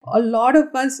a lot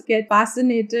of us get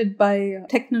fascinated by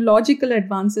technological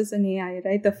advances in AI,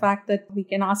 right? The fact that we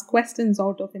can ask questions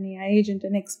out of an AI agent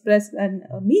and express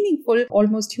a meaningful,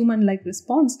 almost human-like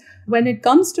response. When it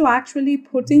comes to actually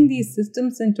putting these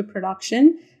systems into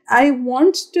production, I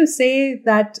want to say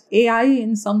that AI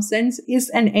in some sense is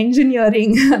an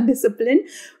engineering discipline,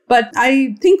 but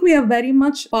I think we are very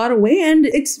much far away, and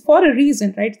it's for a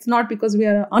reason, right? It's not because we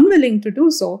are unwilling to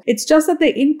do so. It's just that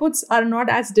the inputs are not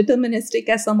as deterministic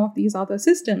as some of these other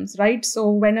systems, right? So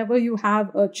whenever you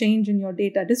have a change in your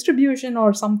data distribution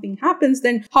or something happens,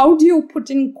 then how do you put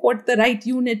in quote the right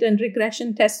unit and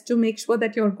regression tests to make sure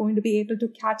that you're going to be able to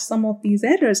catch some of these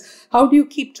errors? How do you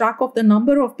keep track of the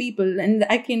number of people? And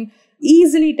I can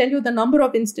easily tell you the number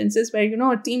of instances where,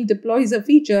 a team deploys a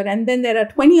feature and then there are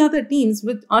 20 other teams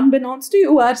with, unbeknownst to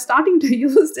you, are starting to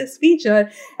use this feature.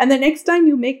 And the next time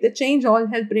you make the change, all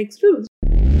hell breaks loose.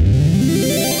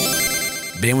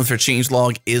 Bandwidth for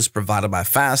Changelog is provided by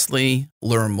Fastly.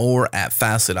 Learn more at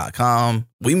fastly.com.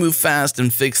 We move fast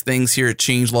and fix things here at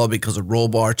Changelog because of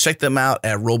Rollbar. Check them out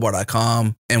at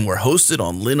rollbar.com. And we're hosted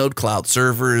on Linode Cloud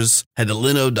servers. Head to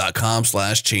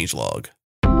linode.com/changelog.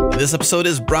 This episode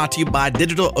is brought to you by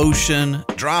DigitalOcean,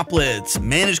 Droplets,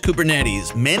 Managed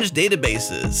Kubernetes, Managed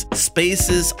Databases,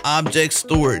 Spaces, Object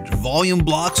Storage, Volume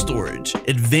Block Storage,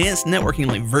 Advanced Networking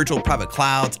like Virtual Private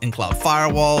Clouds and Cloud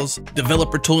Firewalls,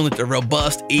 Developer Tooling like the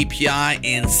robust API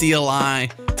and CLI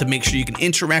to make sure you can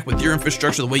interact with your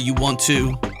infrastructure the way you want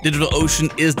to.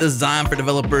 DigitalOcean is designed for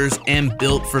developers and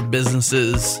built for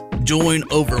businesses. Join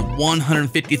over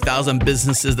 150,000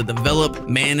 businesses that develop,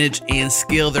 manage, and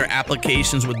scale their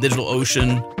applications with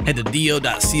DigitalOcean. Head to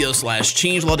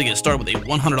do.co/changelog to get started with a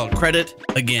 $100 credit.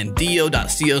 Again,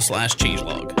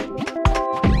 do.co/changelog.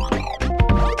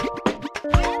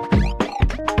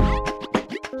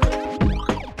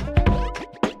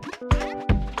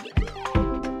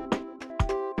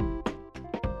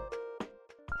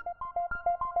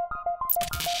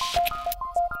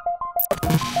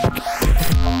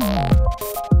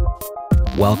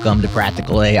 Welcome to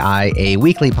Practical AI, a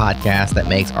weekly podcast that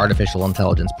makes artificial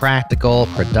intelligence practical,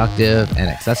 productive, and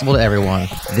accessible to everyone.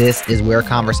 This is where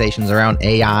conversations around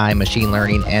AI, machine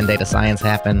learning, and data science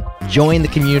happen. Join the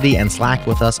community and Slack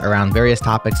with us around various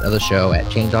topics of the show at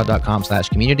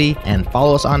changelog.com/community and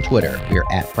follow us on Twitter. We're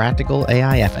at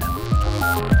PracticalAIFM.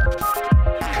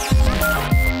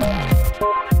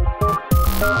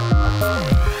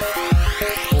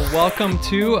 Welcome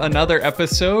to another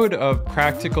episode of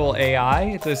Practical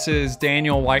AI. This is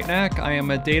Daniel Whitenack. I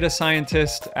am a data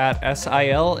scientist at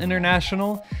SIL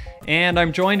International, and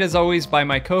I'm joined as always by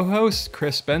my co-host,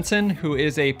 Chris Benson, who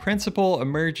is a principal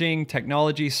emerging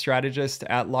technology strategist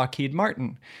at Lockheed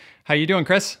Martin. How you doing,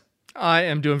 Chris? I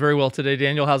am doing very well today,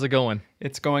 Daniel. How's it going?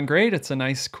 It's going great. It's a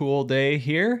nice, cool day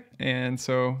here, and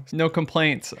so no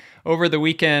complaints. Over the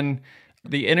weekend,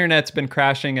 the internet's been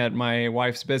crashing at my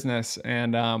wife's business,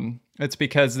 and it's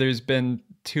because there's been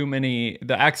too many,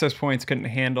 the access points couldn't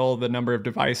handle the number of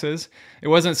devices. It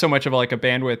wasn't so much of like a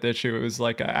bandwidth issue, it was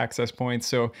like an access point.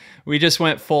 So we just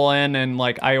went full in, and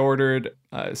like I ordered,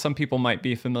 some people might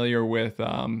be familiar with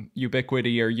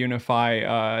Ubiquiti or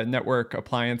Unify network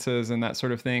appliances and that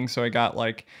sort of thing. So I got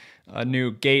like a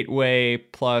new gateway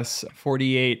plus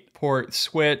 48 port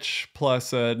switch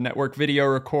plus a network video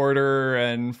recorder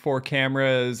and 4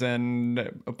 cameras and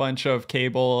a bunch of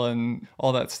cable and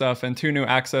all that stuff and 2 new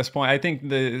access points. I think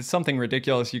it's something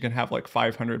ridiculous. You can have like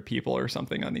 500 people or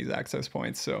something on these access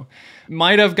points. So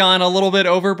might have gone a little bit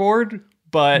overboard,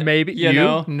 but maybe you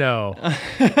know, no.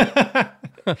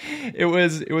 It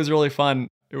was really fun.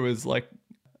 It was like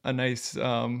a nice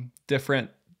different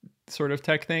sort of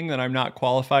tech thing that I'm not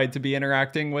qualified to be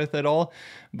interacting with at all,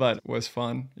 but was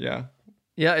fun. Yeah.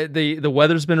 Yeah, the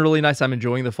weather's been really nice. I'm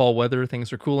enjoying the fall weather.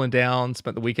 Things are cooling down.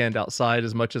 Spent the weekend outside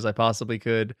as much as I possibly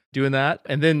could doing that.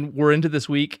 And then we're into this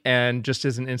week, and just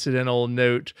as an incidental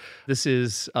note, this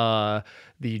is the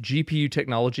GPU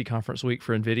Technology Conference week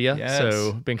for NVIDIA. Yes.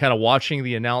 So been kind of watching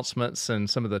the announcements and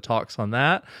some of the talks on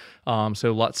that.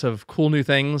 So lots of cool new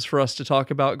things for us to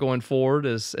talk about going forward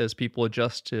as people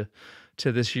adjust to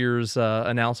this year's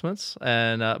announcements.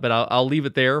 And but I'll leave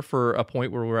it there for a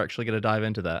point where we're actually going to dive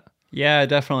into that. Yeah,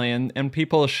 definitely. And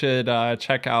people should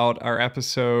check out our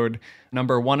episode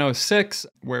number 106,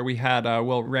 where we had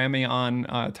Will Ramy on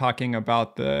talking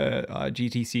about the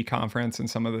GTC conference and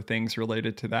some of the things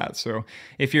related to that. So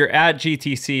if you're at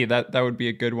GTC, that would be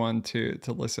a good one to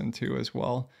listen to as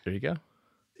well. There you go.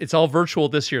 It's all virtual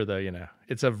this year, though, you know.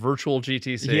 It's a virtual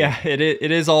GTC. Yeah, it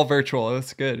is all virtual.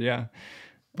 That's good, yeah.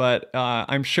 But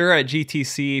I'm sure at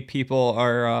GTC, people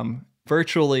are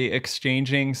virtually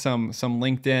exchanging some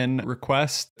LinkedIn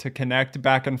requests to connect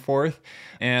back and forth.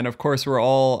 And of course, we're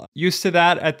all used to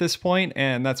that at this point,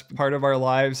 and that's part of our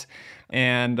lives.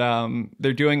 And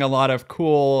they're doing a lot of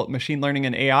cool machine learning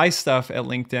and AI stuff at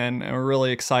LinkedIn. And we're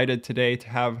really excited today to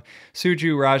have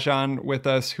Suju Rajan with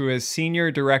us, who is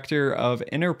Senior Director of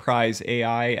Enterprise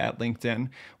AI at LinkedIn.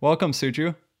 Welcome,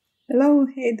 Suju. Hello.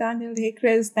 Hey, Daniel. Hey,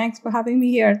 Chris. Thanks for having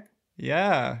me here.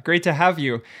 Yeah, great to have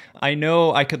you. I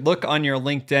know I could look on your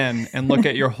LinkedIn and look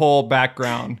at your whole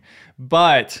background,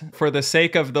 but for the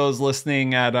sake of those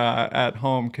listening at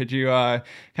home, could you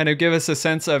kind of give us a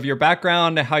sense of your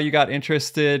background, how you got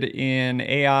interested in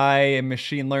AI and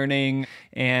machine learning,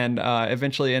 and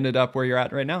eventually ended up where you're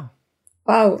at right now?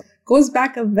 Wow. Goes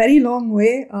back a very long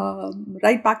way,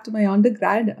 right back to my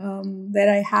undergrad,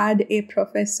 where I had a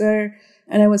professor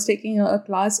and I was taking a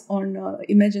class on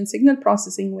image and signal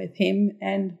processing with him.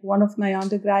 And one of my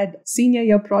undergrad senior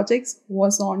year projects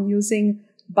was on using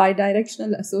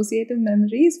bidirectional associative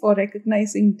memories for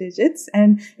recognizing digits,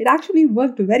 and it actually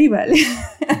worked very well.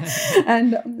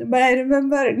 But I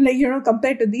remember,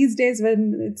 compared to these days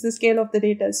when it's the scale of the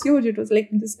data is huge, it was like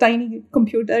this tiny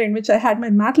computer in which I had my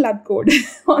MATLAB code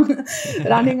on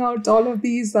running out all of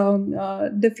these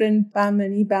different BAM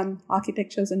and EBAM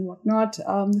architectures and whatnot.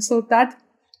 So that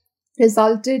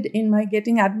resulted in my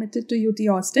getting admitted to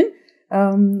UT Austin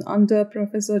under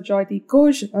Professor Jyoti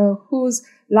Ghosh, whose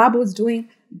lab was doing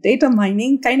data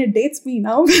mining. Kind of dates me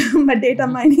now, but data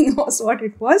mining was what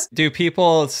it was. Do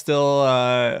people still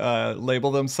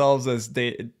label themselves as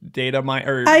data mine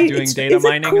or doing data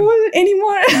mining? Is it cool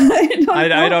anymore?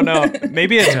 I don't know.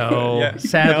 Maybe it's no. Yeah.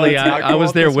 Sadly, no, I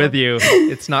was there with you.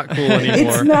 It's not cool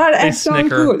anymore. It's not they at all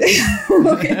snicker. cool.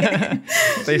 Okay.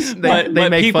 They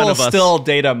make people fun of us. Still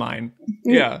data mine.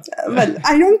 Yeah. Well,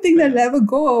 I don't think they'll ever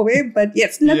go away, but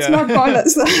yes, let's not call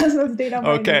us data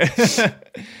miners. Okay.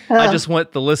 I just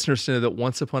want the listeners to know that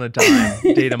once upon a time,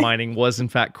 data mining was in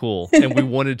fact cool, and we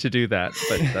wanted to do that.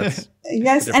 But that's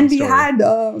yes, and we had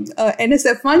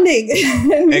NSF funding.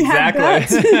 And we had that.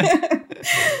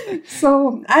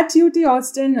 So at UT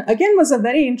Austin, again, was a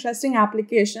very interesting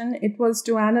application. It was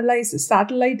to analyze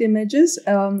satellite images,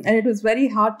 and it was very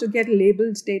hard to get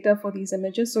labeled data for these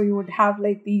images. So you would have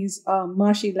like these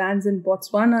marshy lands in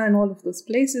Botswana and all of those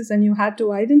places, and you had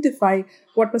to identify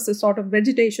what was the sort of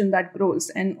vegetation that grows.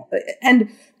 And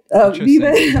we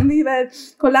were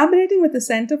collaborating with the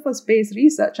Center for Space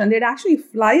Research, and they'd actually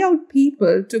fly out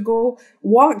people to go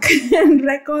walk and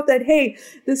record that, hey,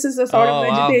 this is the sort of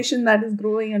vegetation that is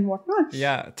growing and whatnot.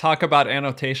 Yeah, talk about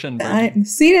annotation.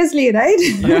 Seriously, right?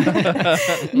 Yeah.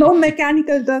 No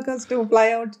mechanical turkers to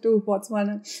fly out to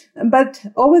Botswana. But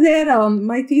over there,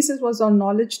 my thesis was on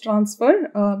knowledge transfer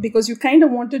because you kind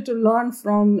of wanted to learn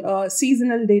from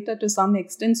seasonal data to some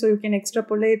extent, so you can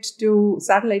extrapolate to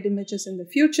satellite images in the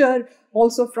future.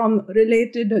 Also from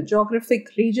related geographic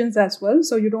regions as well.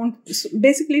 So you don't,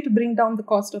 basically to bring down the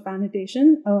cost of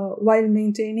annotation while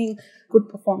maintaining good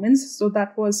performance. So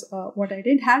that was what I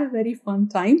did. Had a very fun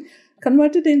time.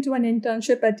 Converted into an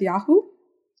internship at Yahoo.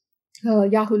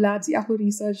 Yahoo Labs, Yahoo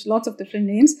Research, lots of different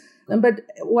names. But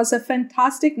it was a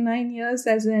fantastic 9 years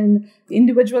as an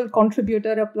individual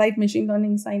contributor, applied machine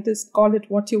learning scientist, call it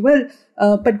what you will,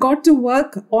 but got to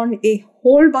work on a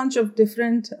whole bunch of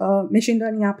different machine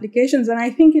learning applications. And I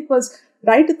think it was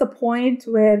right at the point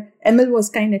where ML was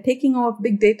kind of taking off,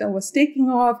 big data was taking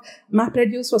off,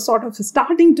 MapReduce was sort of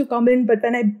starting to come in. But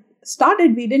when I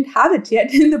started, we didn't have it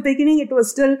yet. In the beginning, it was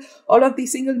still all of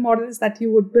these single models that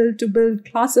you would build to build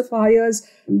classifiers,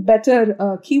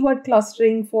 better keyword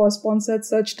clustering for sponsored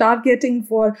search, targeting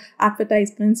for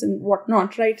advertisements and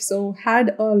whatnot, right? So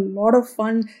had a lot of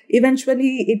fun.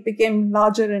 Eventually, it became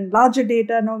larger and larger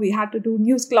data. Now we had to do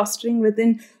news clustering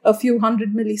within a few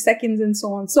hundred milliseconds and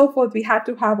so on and so forth. We had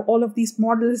to have all of these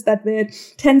models that were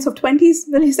tens of 20s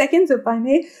milliseconds, if I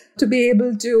may, to be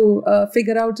able to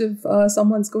figure out if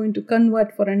someone's going to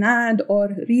convert for an ad or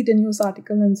read a news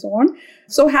article and so on.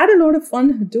 So had a lot of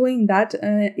fun doing that.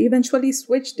 Eventually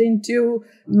switched into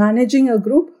managing a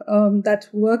group that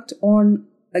worked on,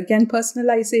 again,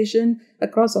 personalization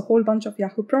across a whole bunch of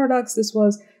Yahoo products. This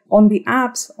was on the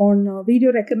apps, on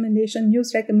video recommendation,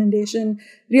 news recommendation,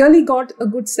 really got a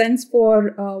good sense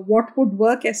for what would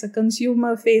work as a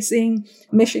consumer-facing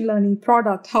machine learning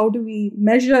product. How do we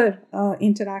measure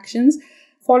interactions?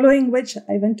 Following which,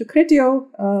 I went to Criteo,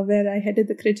 where I headed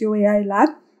the Criteo AI lab.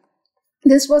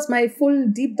 This was my full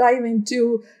deep dive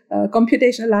into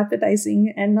computational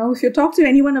advertising. And now if you talk to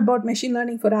anyone about machine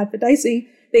learning for advertising,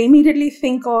 they immediately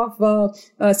think of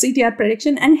CTR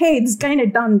prediction. And hey, it's kind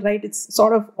of done, right? It's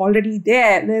sort of already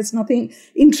there. There's nothing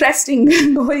interesting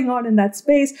going on in that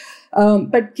space.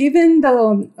 But given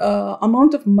the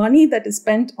amount of money that is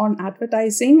spent on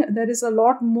advertising, there is a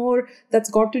lot more that's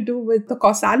got to do with the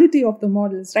causality of the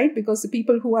models, right? Because the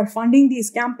people who are funding these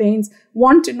campaigns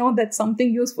want to know that something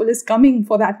useful is coming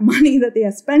for that money that they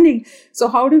are spending. So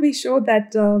how do we show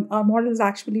that our models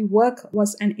actually work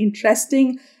was an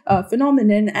interesting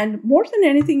phenomenon. And more than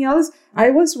anything else,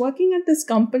 I was working at this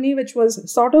company, which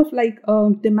was sort of like a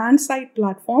demand side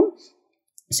platform.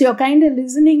 So you're kind of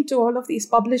listening to all of these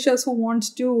publishers who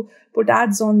want to put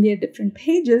ads on their different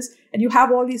pages, and you have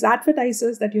all these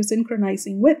advertisers that you're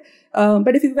synchronizing with.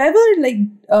 But if you've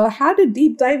ever had a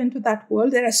deep dive into that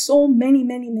world, there are so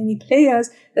many players.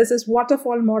 There's this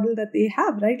waterfall model that they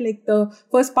have, right? Like the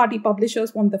first party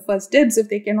publishers want the first dibs. If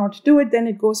they cannot do it, then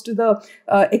it goes to the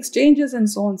exchanges and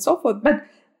so on and so forth. But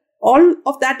all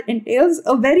of that entails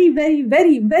a very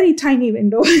tiny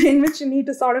window in which you need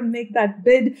to sort of make that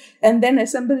bid and then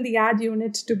assemble the ad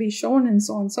unit to be shown and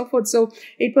so on and so forth. So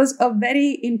it was a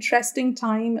very interesting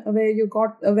time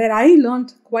where I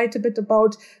learned quite a bit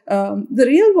about the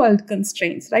real world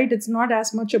constraints, right? It's not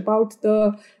as much about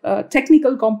the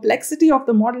technical complexity of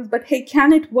the models, but hey,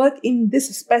 can it work in this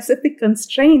specific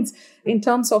constraints in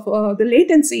terms of the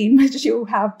latency in which you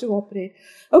have to operate?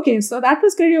 Okay, so that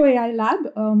was Criteo AI Lab.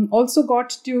 Also got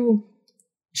to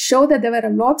show that there were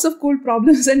lots of cool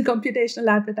problems in computational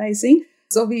advertising.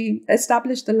 So we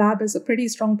established the lab as a pretty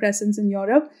strong presence in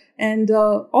Europe. And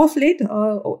off late,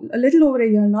 a little over a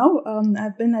year now,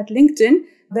 I've been at LinkedIn,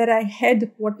 where I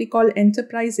head what we call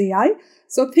enterprise AI.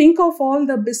 So think of all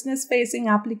the business-facing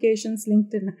applications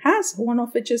LinkedIn has, one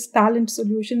of which is talent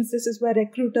solutions. This is where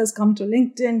recruiters come to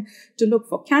LinkedIn to look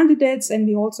for candidates. And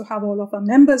we also have all of our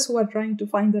members who are trying to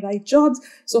find the right jobs.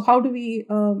 So how do we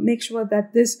make sure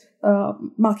that this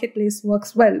marketplace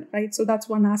works well, right? So that's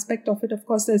one aspect of it. Of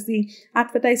course, there's the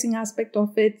advertising aspect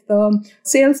of it, the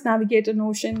sales navigator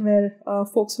notion where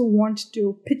folks who want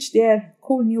to pitch their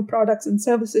cool new products and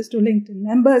services to LinkedIn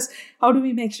members, how do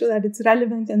we make sure that it's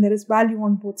relevant and there is value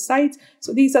on both sides?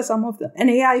 So these are some of an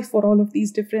AI for all of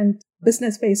these different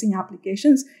business-facing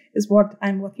applications is what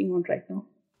I'm working on right now.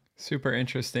 Super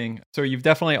interesting. So you've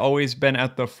definitely always been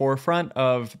at the forefront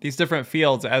of these different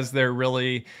fields as they're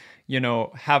really,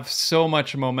 have so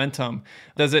much momentum.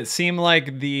 Does it seem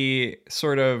like the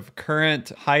sort of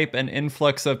current hype and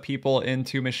influx of people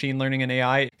into machine learning and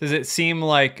AI, does it seem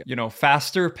like,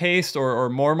 faster paced or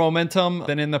more momentum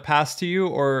than in the past to you?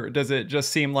 Or does it just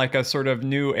seem like a sort of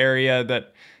new area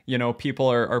that, people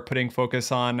are putting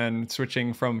focus on and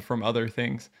switching from other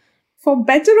things? For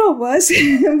better or worse,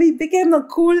 we became a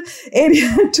cool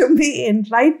area to be in,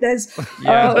 right? There's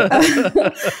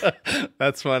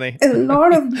That's funny. A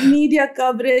lot of media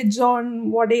coverage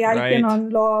on what AI can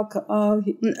unlock.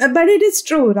 But it is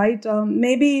true, right?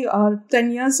 Maybe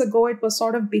 10 years ago, it was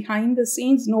sort of behind the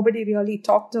scenes. Nobody really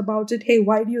talked about it. Hey,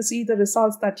 why do you see the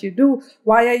results that you do?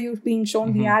 Why are you being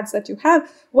shown the ads that you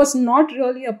have? Was not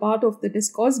really a part of the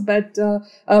discourse. But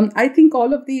I think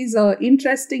all of these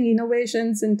interesting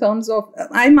innovations in terms of,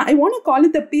 I want to call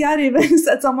it the PR events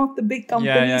that some of the big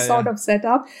companies sort of set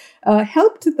up,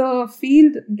 helped the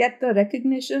field get the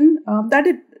recognition that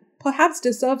it perhaps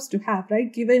deserves to have,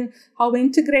 right? Given how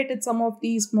integrated some of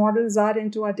these models are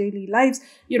into our daily lives.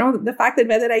 The fact that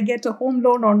whether I get a home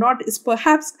loan or not is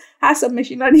perhaps has a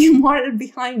machine learning model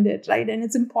behind it, right? And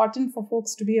it's important for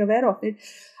folks to be aware of it.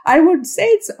 I would say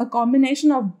it's a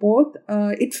combination of both.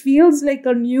 It feels like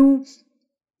a new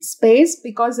space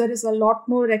because there is a lot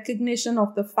more recognition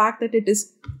of the fact that it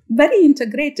is very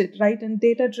integrated, right? And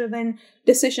data-driven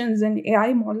decisions and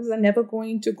AI models are never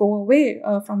going to go away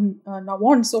from now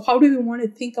on. So how do we want to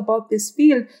think about this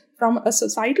field from a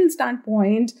societal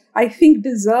standpoint? I think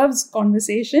deserves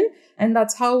conversation. And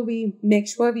that's how we make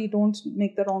sure we don't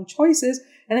make the wrong choices.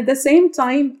 And at the same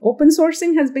time, open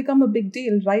sourcing has become a big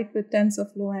deal, right? With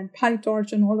TensorFlow and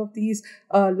PyTorch and all of these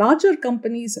larger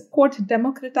companies, quote,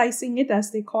 democratizing it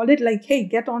as they call it, like, hey,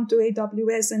 get onto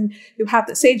AWS and you have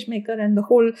the SageMaker and the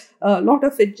whole lot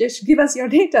of it. Just give us your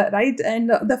data, right? And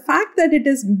the fact that it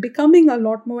is becoming a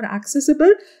lot more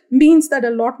accessible means that a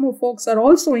lot more folks are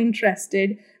also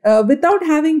interested without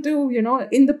having to,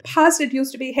 in the past, it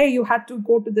used to be, hey, you had to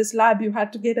go to this lab, you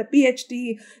had to get a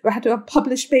PhD, you had to have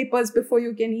published papers before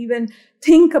you can even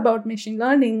think about machine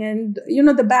learning. And,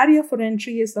 the barrier for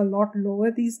entry is a lot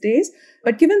lower these days.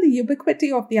 But given the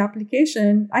ubiquity of the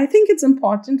application, I think it's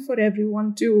important for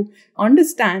everyone to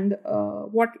understand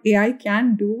what AI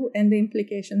can do and the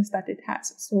implications that it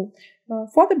has. So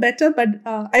for the better, but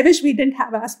I wish we didn't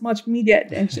have as much media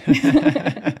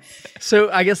attention.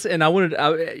 So I guess, and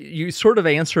you sort of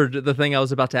answered the thing I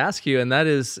was about to ask you, and that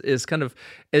is kind of,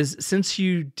 since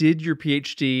you did your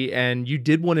PhD and you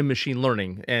did one in machine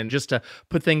learning, and just to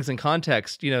put things in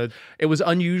context, it was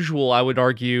unusual, I would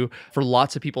argue, for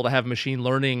lots of people to have machine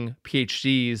learning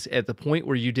PhDs at the point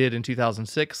where you did in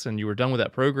 2006, and you were done with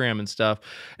that program and stuff.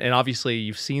 And obviously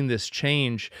you've seen this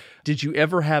change. Did you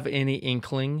ever have any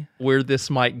inkling where this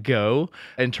might go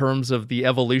in terms of the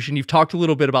evolution? You've talked a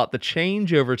little bit about the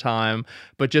change over time,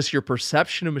 but just your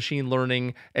perception of machine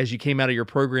learning as you came out of your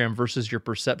program versus your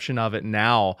perception of it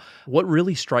now. What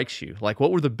really strikes you? Like,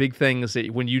 what were the big things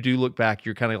that when you do look back,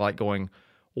 you're kind of like going,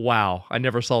 wow, I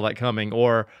never saw that coming,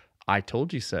 or I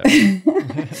told you so.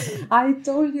 I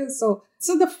told you so.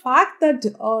 So the fact that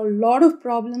a lot of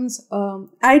problems,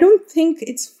 I don't think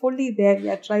it's fully there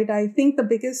yet, right? I think the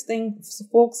biggest thing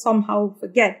folks somehow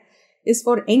forget is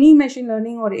for any machine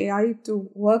learning or AI to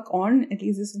work on, at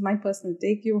least this is my personal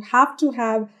take, you have to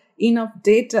have enough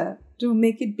data to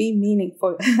make it be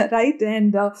meaningful, right?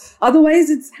 And otherwise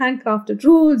it's handcrafted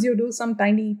rules. You do some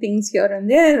tiny things here and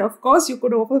there. Of course, you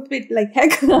could overfit like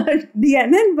heck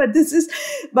DNN,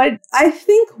 but I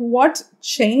think what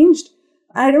changed,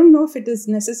 I don't know if it is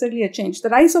necessarily a change. The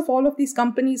rise of all of these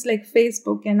companies like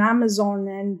Facebook and Amazon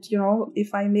and,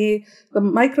 if I may, the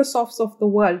Microsofts of the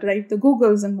world, right? The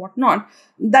Googles and whatnot,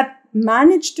 that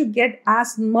managed to get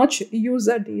as much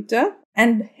user data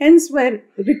and hence were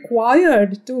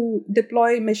required to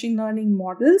deploy machine learning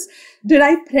models. Did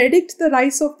I predict the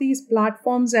rise of these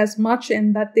platforms as much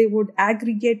and that they would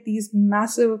aggregate these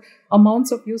massive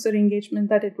amounts of user engagement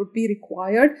that it would be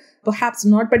required? Perhaps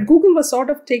not, but Google was sort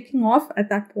of taking off at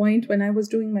that point when I was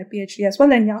doing my PhD as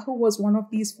well, and Yahoo was one of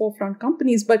these forefront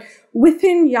companies. But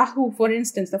within Yahoo, for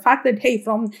instance, the fact that, hey,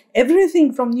 from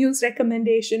everything from news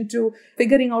recommendation to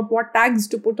figuring out what tags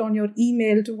to put on your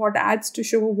email to what ads to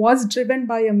show was driven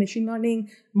by a machine learning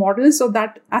model. So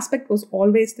that aspect was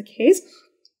always the case.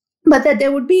 But that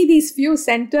there would be these few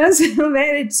centers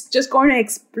where it's just going to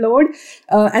explode.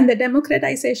 And the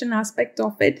democratization aspect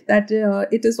of it, that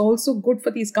it is also good for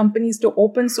these companies to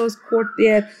open source code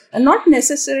there. And not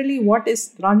necessarily what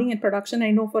is running in production.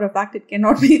 I know for a fact it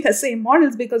cannot be the same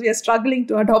models because we are struggling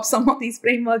to adopt some of these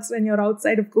frameworks when you're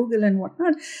outside of Google and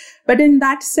whatnot. But in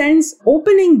that sense,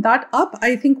 opening that up,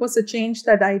 I think was a change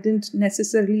that I didn't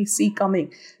necessarily see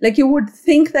coming. Like you would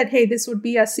think that, hey, this would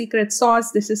be a secret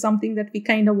sauce. This is something that we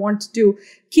kind of want to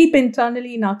keep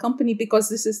internally in our company because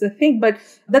this is the thing. But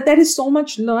that there is so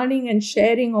much learning and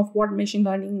sharing of what machine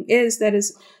learning is. There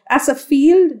is, as a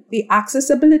field, the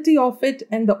accessibility of it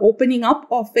and the opening up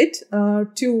of it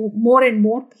to more and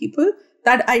more people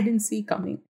that I didn't see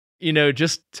coming.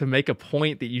 Just to make a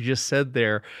point that you just said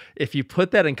there, if you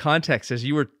put that in context, as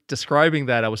you were describing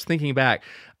that, I was thinking back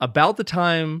about the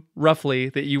time roughly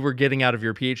that you were getting out of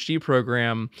your PhD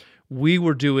program, we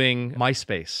were doing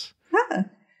MySpace. Huh.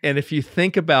 And if you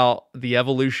think about the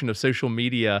evolution of social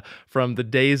media from the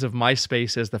days of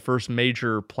MySpace as the first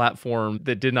major platform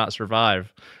that did not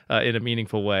survive in a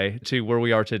meaningful way to where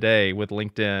we are today with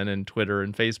LinkedIn and Twitter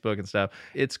and Facebook and stuff,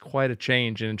 it's quite a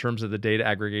change. And in terms of the data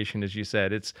aggregation, as you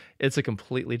said, it's a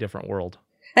completely different world.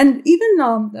 And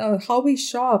even how we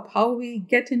shop, how we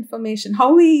get information,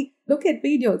 how we look at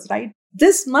videos, right?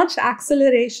 This much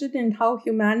acceleration in how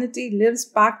humanity lives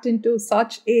packed into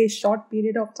such a short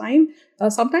period of time.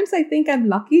 Sometimes I think I'm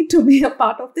lucky to be a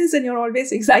part of this and you're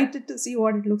always excited to see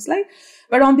what it looks like.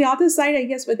 But on the other side, I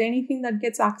guess with anything that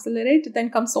gets accelerated, then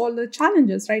comes all the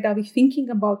challenges, right? Are we thinking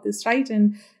about this, right?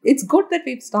 And it's good that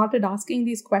we've started asking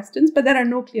these questions, but there are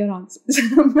no clear answers.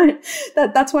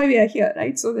 That's why we are here,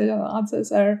 right? So the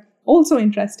answers are also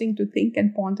interesting to think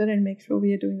and ponder and make sure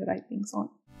we are doing the right things on.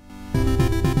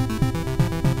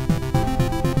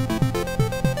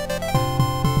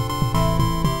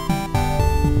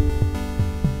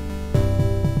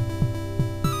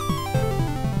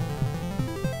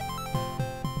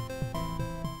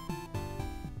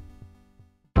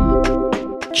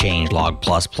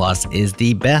 Changelog++ is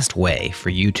the best way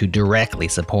for you to directly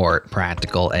support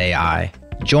practical AI.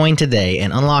 Join today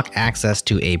and unlock access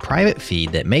to a private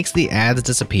feed that makes the ads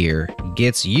disappear,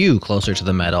 gets you closer to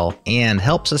the metal, and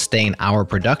helps sustain our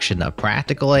production of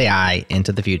practical AI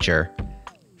into the future.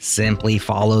 Simply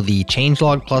follow the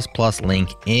changelog++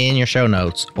 link in your show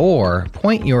notes or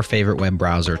point your favorite web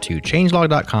browser to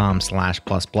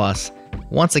changelog.com/++.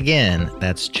 Once again,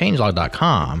 that's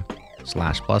changelog.com/++.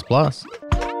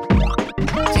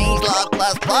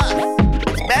 Changelog++.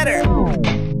 It's better.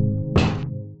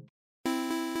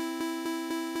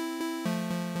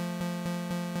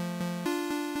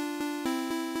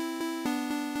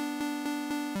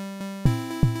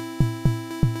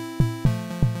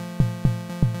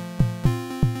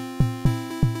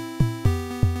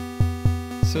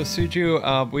 So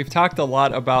Suju, we've talked a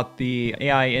lot about the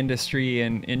AI industry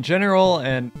in general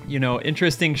and,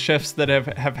 interesting shifts that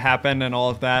have happened and all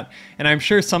of that. And I'm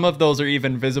sure some of those are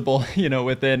even visible,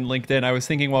 within LinkedIn. I was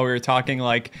thinking while we were talking,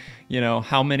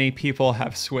 how many people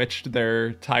have switched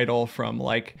their title from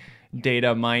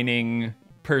data mining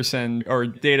person or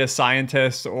data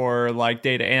scientist or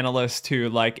data analyst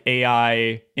to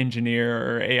AI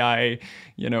engineer or AI,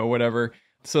 whatever.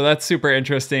 So that's super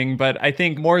interesting. But I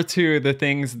think more to the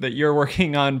things that you're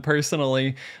working on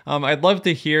personally, I'd love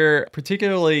to hear,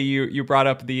 particularly you brought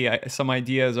up some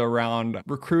ideas around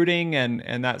recruiting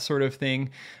and that sort of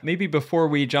thing. Maybe before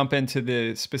we jump into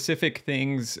the specific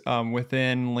things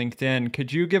within LinkedIn,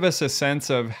 could you give us a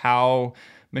sense of how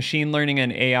machine learning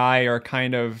and AI are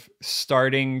kind of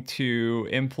starting to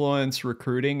influence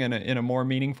recruiting in a more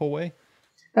meaningful way?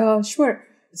 Sure.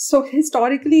 So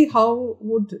historically, how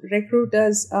would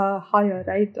recruiters hire,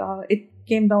 right? It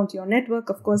came down to your network.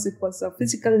 Of course, it was a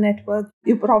physical network.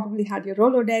 You probably had your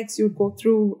Rolodex. You'd go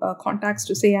through contacts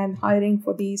to say, I'm hiring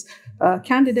for these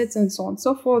candidates and so on and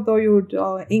so forth, or you'd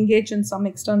engage in some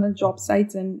external job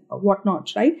sites and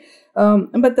whatnot, right?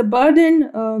 But the burden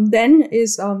then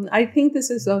is, I think this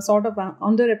is sort of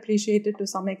underappreciated to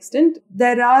some extent.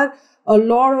 There are a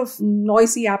lot of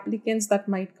noisy applicants that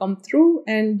might come through,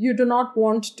 and you do not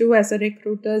want to, as a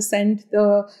recruiter, send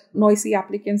the noisy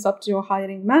applicants up to your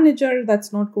hiring manager.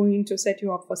 That's not going to set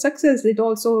you up for success. It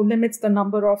also limits the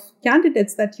number of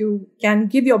candidates that you can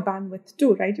give your bandwidth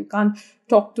to, right? You can't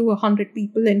talk to 100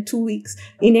 people in 2 weeks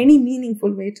in any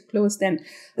meaningful way to close them.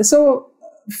 So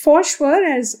for sure,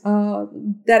 as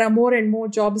there are more and more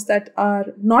jobs that are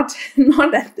not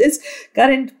at this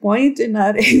current point in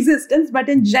our existence, but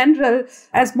in general,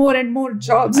 as more and more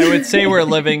jobs. I would say we're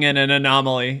living in an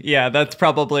anomaly. Yeah, that's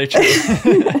probably true.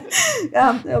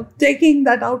 Taking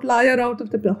that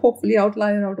hopefully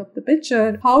outlier out of the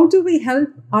picture, how do we help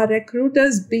our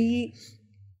recruiters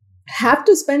have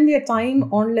to spend their time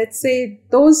on, let's say,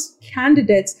 those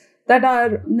candidates that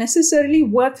are necessarily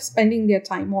worth spending their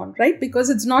time on, right? Because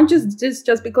it's not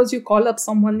just because you call up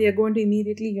someone, they're going to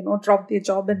immediately, drop their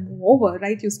job and move over,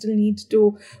 right? You still need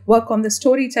to work on the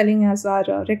storytelling, as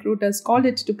our recruiters call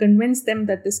it, to convince them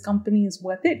that this company is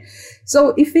worth it.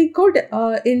 So if we could,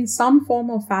 in some form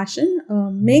or fashion,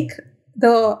 make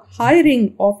the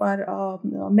hiring of our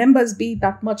members be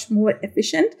that much more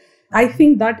efficient, I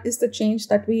think that is the change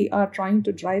that we are trying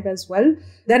to drive as well.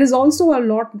 There is also a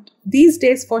lot these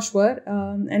days, for sure,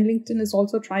 and LinkedIn is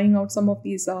also trying out some of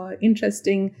these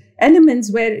interesting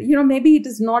elements where, maybe it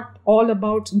is not all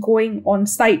about going on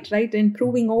site, right? And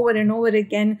proving over and over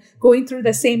again, going through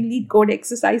the same lead code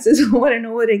exercises over and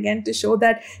over again to show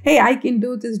that, hey, I can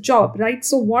do this job, right?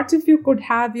 So what if you could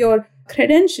have your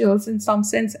credentials in some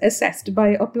sense assessed by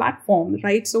a platform,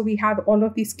 right? So we have all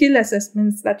of these skill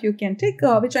assessments that you can take,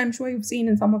 which I'm sure you've seen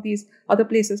in some of these other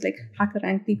places like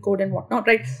HackerRank, LeetCode and whatnot,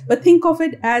 right? But think of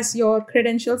it as your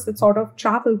credentials that sort of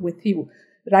travel with you,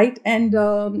 right? And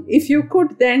if you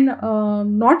could then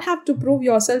not have to prove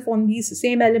yourself on these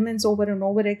same elements over and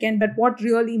over again, but what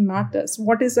really matters,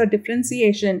 what is the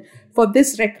differentiation for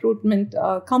this recruitment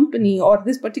company or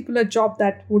this particular job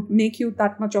that would make you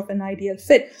that much of an ideal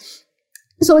fit.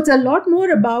 So it's a lot more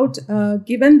about,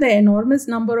 given the enormous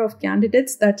number of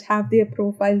candidates that have their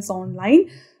profiles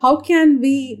online, how can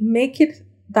we make it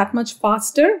that much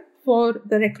faster for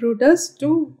the recruiters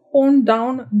to hone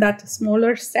down that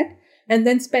smaller set and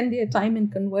then spend their time in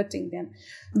converting them.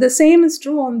 The same is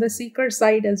true on the seeker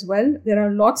side as well. There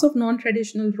are lots of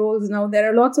non-traditional roles now.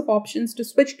 There are lots of options to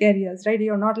switch careers, right?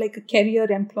 You're not like a career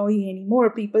employee anymore.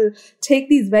 People take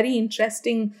these very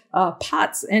interesting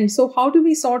paths. And so how do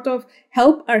we sort of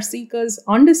help our seekers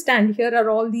understand, here are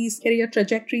all these career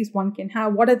trajectories one can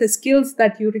have. What are the skills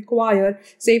that you require?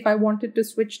 Say if I wanted to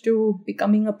switch to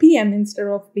becoming a PM instead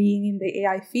of being in the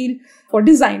AI field for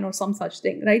design or some such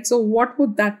thing, right? So what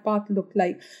would that path look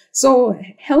like? So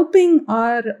helping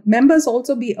our members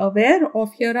also be aware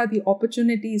of, here are the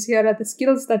opportunities, here are the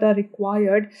skills that are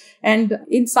required. And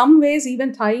in some ways,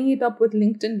 even tying it up with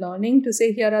LinkedIn Learning to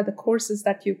say, here are the courses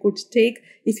that you could take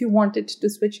if you wanted to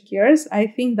switch gears. I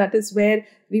think that is where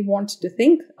we want to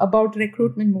think about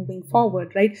recruitment moving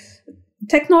forward, right?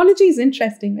 Technology is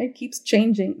interesting, right? Keeps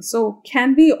changing. So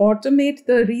can we automate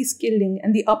the reskilling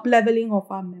and the up-leveling of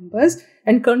our members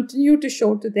and continue to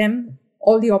show to them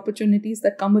all the opportunities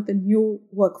that come with a new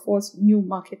workforce, new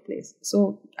marketplace?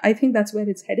 So I think that's where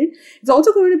it's headed. It's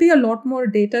also going to be a lot more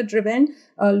data-driven.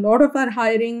 A lot of our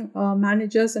hiring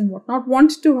managers and whatnot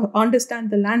want to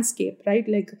understand the landscape, right?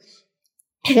 Like,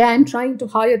 hey, I'm trying to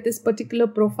hire this particular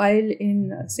profile in,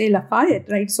 say,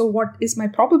 Lafayette, right? So what is my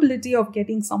probability of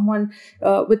getting someone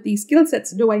with these skill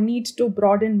sets? Do I need to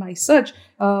broaden my search?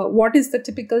 What is the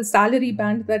typical salary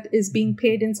band that is being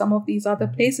paid in some of these other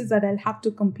places that I'll have to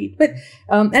compete with?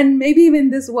 And maybe in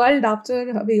this world,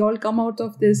 after we all come out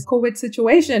of this COVID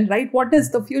situation, right? What does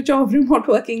the future of remote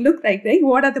working look like, right?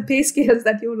 What are the pay scales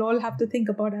that you'll all have to think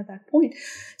about at that point?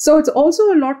 So it's also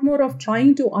a lot more of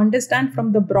trying to understand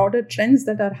from the broader trends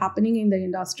that are happening in the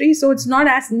industry. So it's not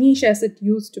as niche as it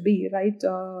used to be, right?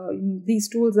 These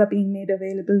tools are being made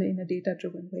available in a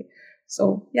data-driven way.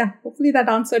 So yeah, hopefully that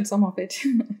answered some of it.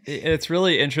 It's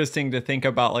really interesting to think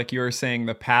about, like you were saying,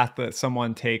 the path that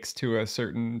someone takes to a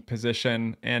certain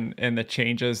position and the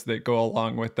changes that go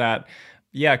along with that.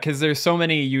 Yeah, because there's so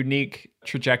many unique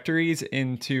trajectories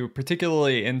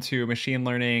particularly into machine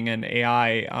learning and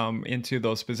AI, into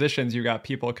those positions. You got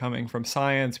people coming from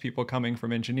science, people coming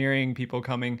from engineering, people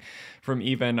coming from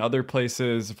even other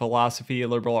places, philosophy,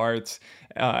 liberal arts,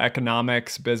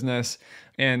 economics, business.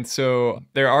 And so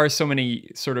there are so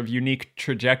many sort of unique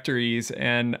trajectories.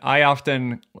 And I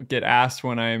often get asked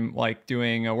when I'm like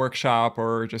doing a workshop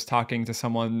or just talking to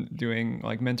someone doing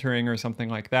like mentoring or something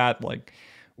like that, like,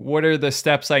 what are the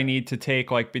steps I need to take,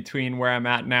 like between where I'm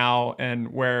at now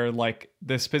and where like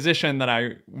this position that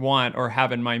I want or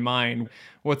have in my mind?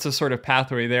 What's the sort of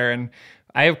pathway there? And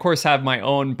I, of course, have my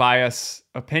own bias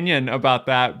opinion about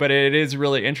that, but it is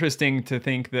really interesting to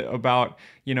think that about,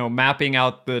 mapping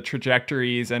out the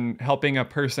trajectories and helping a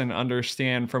person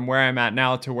understand from where I'm at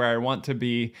now to where I want to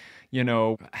be.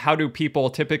 How do people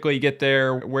typically get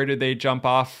there? Where do they jump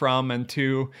off from and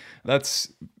to?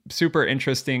 That's super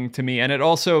interesting to me. And it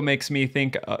also makes me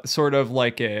think sort of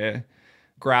like a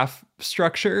graph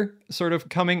structure sort of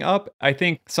coming up. I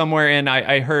think somewhere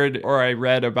I heard or I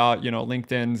read about,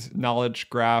 LinkedIn's knowledge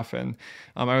graph. And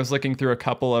I was looking through a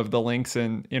couple of the links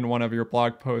in one of your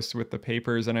blog posts with the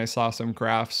papers, and I saw some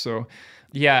graphs. So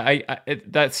yeah,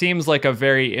 that seems like a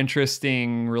very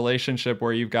interesting relationship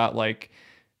where you've got like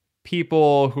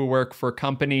people who work for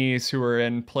companies who are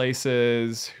in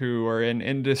places, who are in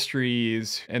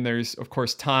industries, and there's of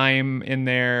course time in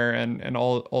there and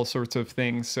all sorts of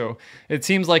things. So it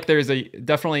seems like there's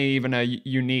definitely even a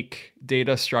unique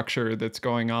data structure that's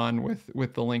going on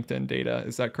with the LinkedIn data.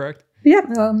 Is that correct? Yeah,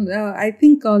 I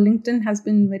think LinkedIn has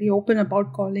been very open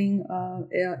about calling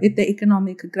it the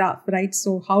economic graph, right?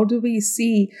 So how do we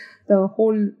see the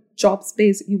whole job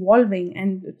space evolving?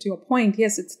 And to your point,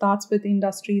 yes, it starts with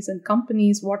industries and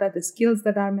companies. What are the skills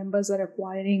that our members are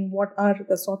acquiring? What are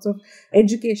the sorts of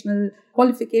educational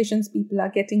qualifications people are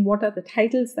getting? What are the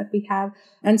titles that we have?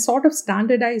 And sort of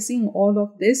standardizing all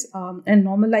of this and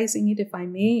normalizing it, if I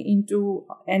may, into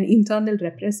an internal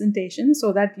representation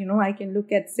so that, I can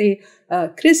look at, say,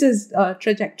 Chris's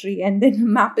trajectory and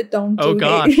then map it down to, oh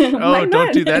gosh, hey,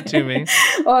 don't do that to me.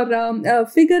 Or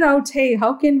figure out, hey,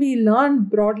 how can we learn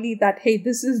broadly that, hey,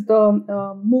 this is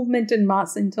the movement in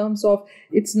mass in terms of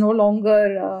it's no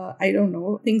longer,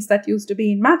 things that used to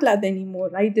be in MATLAB anymore,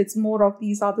 right? It's more of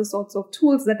these other sorts of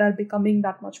tools that are becoming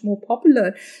that much more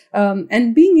popular,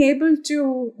 and being able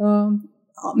to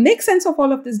make sense of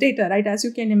all of this data, right? As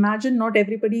you can imagine, not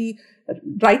everybody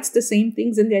writes the same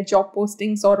things in their job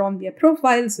postings or on their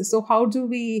profiles. So how do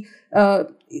we,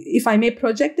 if I may,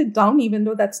 project it down, even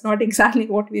though that's not exactly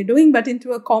what we're doing, but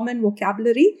into a common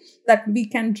vocabulary that we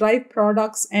can drive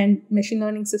products and machine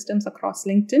learning systems across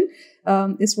LinkedIn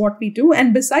is what we do.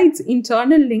 And besides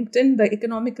internal LinkedIn, the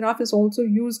economic graph is also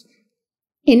used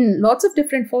in lots of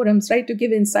different forums, right, to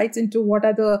give insights into what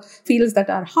are the fields that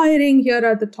are hiring. Here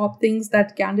are the top things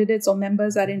that candidates or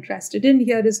members are interested in.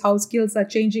 Here is how skills are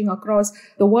changing across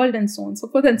the world and so on and so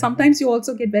forth. And sometimes you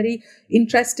also get very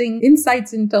interesting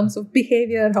insights in terms of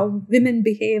behavior, how women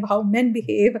behave, how men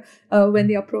behave when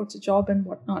they approach a job and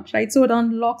whatnot, right? So it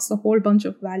unlocks a whole bunch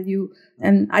of value.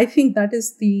 And I think that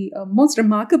is the most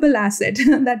remarkable asset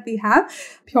that we have,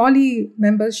 purely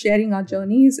members sharing our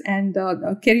journeys and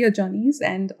career journeys.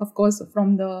 And of course,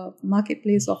 from the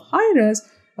marketplace of hirers,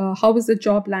 how is the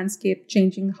job landscape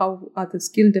changing? How are the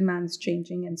skill demands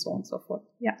changing and so on and so forth?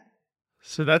 Yeah.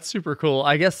 So that's super cool.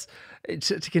 I guess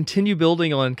to continue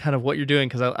building on kind of what you're doing,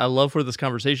 because I love where this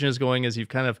conversation is going, as you've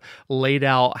kind of laid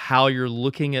out how you're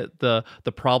looking at the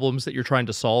problems that you're trying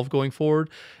to solve going forward.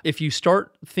 If you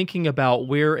start thinking about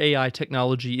where AI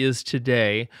technology is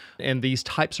today and these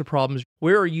types of problems,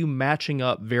 where are you matching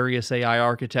up various AI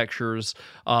architectures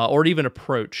or even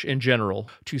approach in general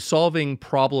to solving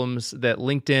problems that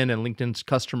LinkedIn and LinkedIn's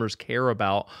customers care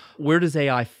about? Where does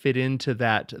AI fit into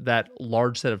that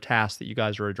large set of tasks that you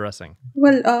guys are addressing?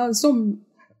 Well, so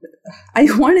I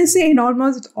want to say in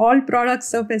almost all product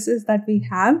surfaces that we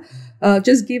have,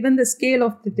 just given the scale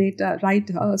of the data, right?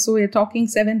 So we're talking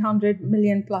 700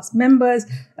 million plus members,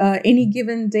 any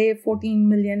given day, 14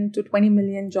 million to 20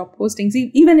 million job postings,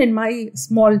 even in my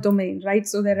small domain, right?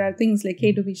 So there are things like,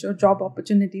 hey, do we show job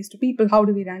opportunities to people? How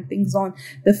do we rank things on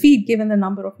the feed, given the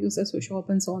number of users who show up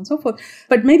and so on and so forth?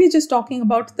 But maybe just talking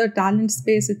about the talent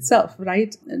space itself,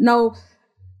 right? Now,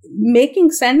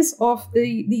 making sense of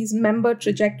these member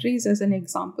trajectories as an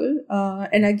example.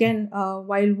 And again,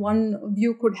 while one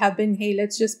view could have been, hey,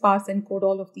 let's just parse and code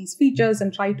all of these features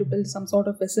and try to build some sort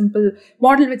of a simple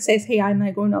model which says, hey, am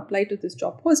I going to apply to this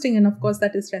job posting? And of course,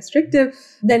 that is restrictive.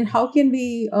 Then how can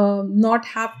we not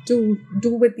have to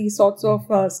do with these sorts of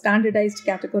standardized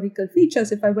categorical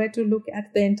features? If I were to look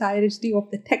at the entirety of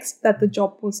the text that the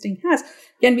job posting has,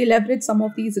 can we leverage some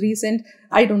of these recent,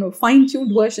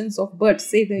 fine-tuned versions of BERT,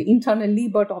 say the internal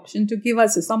BERT option, to give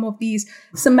us some of these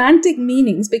semantic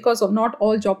meanings, because of not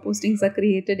all job postings are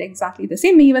created exactly the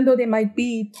same, even though they might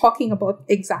be talking about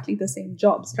exactly the same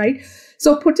jobs, right?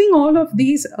 So putting all of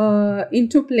these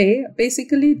into play,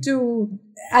 basically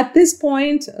at this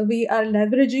point, we are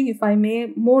leveraging, if I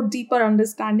may, more deeper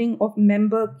understanding of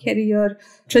member career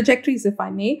trajectories, if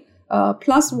I may,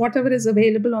 plus whatever is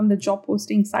available on the job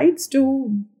posting sites,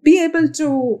 to be able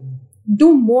to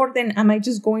do more than, am I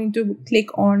just going to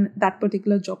click on that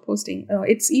particular job posting?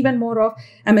 It's even more of,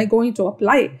 am I going to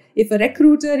apply? If a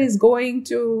recruiter is going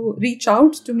to reach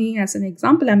out to me, as an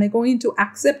example, am I going to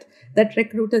accept that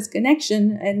recruiter's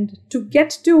connection? And to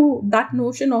get to that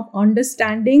notion of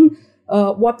understanding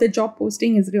what the job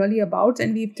posting is really about.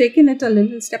 And we've taken it a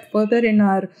little step further in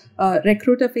our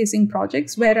recruiter-facing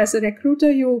projects, where as a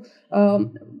recruiter, you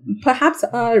perhaps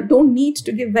don't need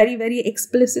to give very, very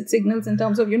explicit signals in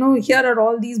terms of, here are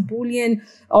all these Boolean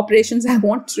operations I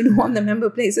want to do on the member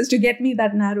places to get me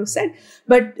that narrow set.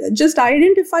 But just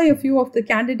identify a few of the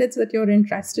candidates that you're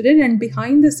interested in. And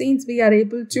behind the scenes, we are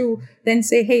able to then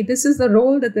say, hey, this is the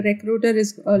role that the recruiter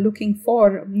is looking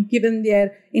for, given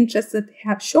their interests that they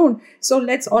have shown. So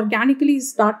let's organically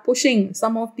start pushing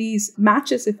some of these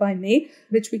matches, if I may,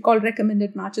 which we call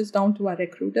recommended matches, down to our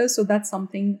recruiters. So that's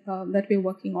something that we're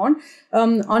working on.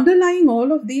 Underlying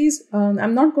all of these,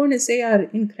 I'm not going to say are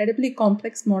incredibly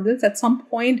complex models. At some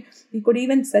point, we could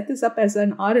even set this up as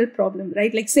an RL problem,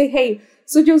 right? Like say, hey,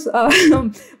 Suju's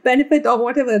benefit or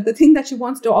whatever, the thing that she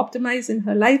wants to optimize in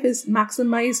her life is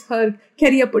maximize her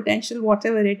career potential,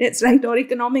 whatever it is, right? Or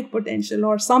economic potential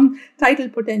or some title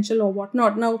potential or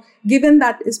whatnot. Now, given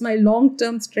that is my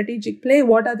long-term strategic play,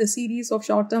 what are the series of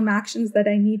short-term actions that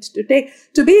I need to take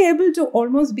to be able to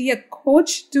almost be a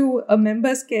coach to a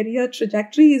member's career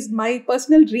trajectory is my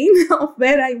personal dream of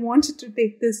where I want to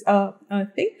take this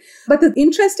thing. But the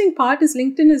interesting part is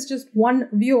LinkedIn is just one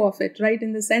view of it, right?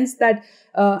 In the sense that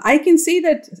I can see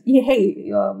that,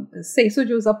 hey, say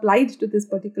Suju's applied to this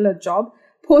particular job,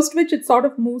 post which it sort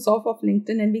of moves off of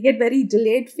LinkedIn, and we get very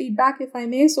delayed feedback, if I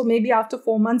may. So maybe after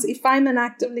 4 months, if I'm an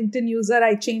active LinkedIn user,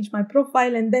 I change my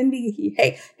profile, and then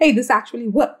hey, this actually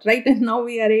worked, right? And now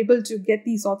we are able to get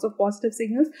these sorts of positive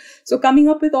signals. So coming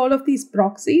up with all of these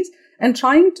proxies and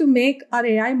trying to make our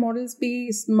AI models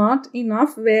be smart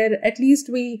enough where at least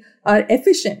we are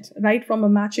efficient, right, from a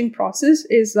matching process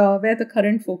is where the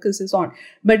current focus is on.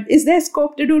 But is there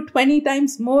scope to do 20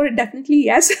 times more? Definitely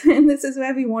yes. And this is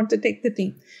where we want to take the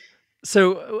team.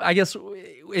 So I guess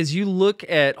as you look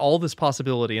at all this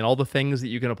possibility and all the things that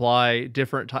you can apply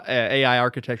different AI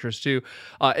architectures to,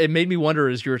 it made me wonder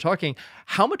as you were talking,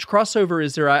 how much crossover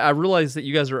is there? I realize that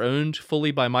you guys are owned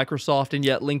fully by Microsoft, and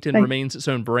yet LinkedIn remains its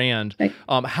own brand. Right.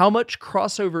 How much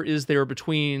crossover is there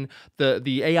between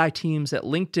the AI teams at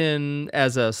LinkedIn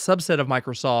as a subset of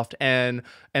Microsoft and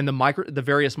the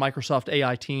various Microsoft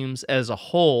AI teams as a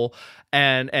whole?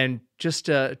 And just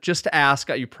to ask,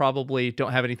 you probably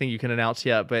don't have anything you can announce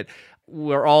yet, but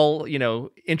we're all,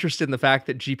 interested in the fact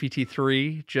that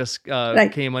GPT-3 just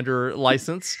came under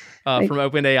license from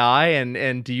OpenAI.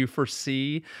 And do you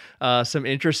foresee some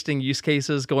interesting use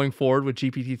cases going forward with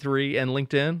GPT-3 and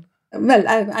LinkedIn? Well,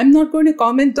 I'm not going to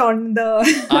comment on the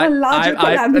larger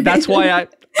collaboration. That's why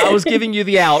I was giving you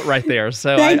the out right there,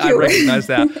 so I recognize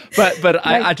that. But right.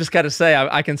 I just got to say,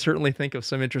 I can certainly think of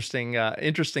some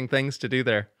interesting things to do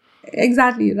there.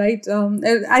 Exactly, right.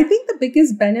 I think the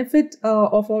biggest benefit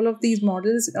of all of these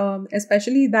models,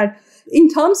 especially that in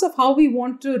terms of how we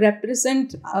want to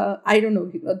represent,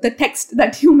 the text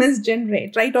that humans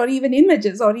generate, right? Or even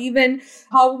images, or even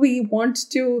how we want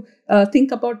to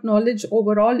think about knowledge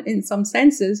overall in some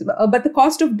senses. But the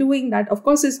cost of doing that, of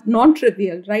course, is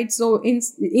non-trivial, right? So in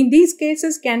these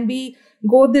cases, can we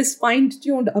go this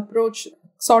fine-tuned approach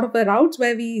sort of a route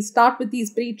where we start with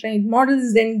these pre-trained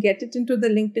models, then get it into the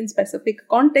LinkedIn specific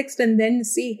context, and then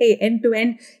see, hey, end to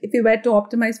end, if we were to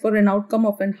optimize for an outcome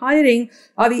of an hiring,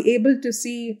 are we able to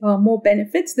see more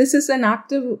benefits? This is an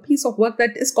active piece of work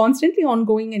that is constantly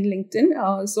ongoing in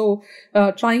LinkedIn. So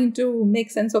trying to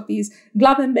make sense of these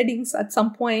glove embeddings. At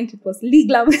some point, it was Lee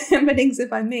glove embeddings,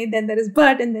 if I may. Then there is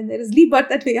Bert, and then there is Lee Bert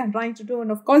that we are trying to do. And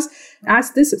of course,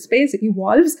 as this space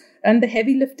evolves, and the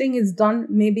heavy lifting is done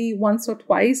maybe once or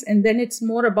twice, and then it's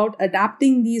more about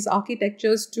adapting these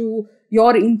architectures to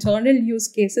your internal use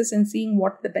cases and seeing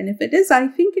what the benefit is. I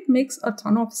think it makes a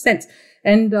ton of sense.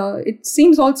 And it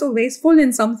seems also wasteful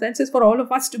in some senses for all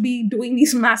of us to be doing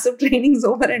these massive trainings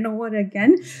over and over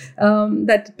again,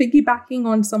 that piggybacking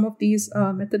on some of these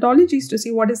methodologies to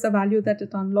see what is the value that it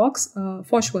unlocks,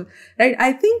 for sure. Right?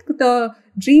 I think the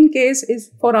dream case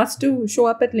is for us to show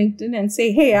up at LinkedIn and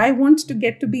say, hey, I want to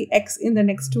get to be X in the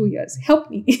next 2 years. Help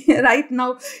me. Right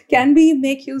now, can we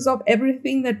make use of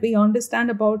everything that we understand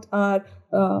about our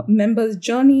members'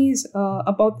 journeys,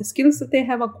 about the skills that they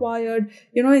have acquired,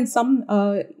 in some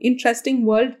interesting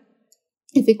world.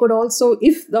 If we could also,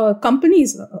 if the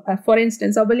companies, for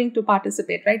instance, are willing to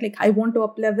participate, right? Like, I want to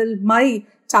up-level my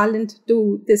talent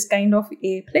to this kind of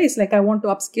a place. Like, I want to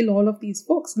upskill all of these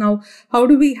folks. Now, how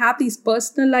do we have these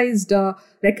personalized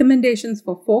recommendations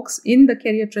for folks in the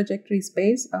career trajectory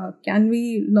space? Can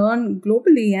we learn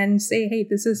globally and say, hey,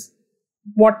 this is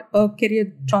what a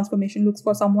career transformation looks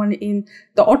for someone in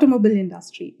the automobile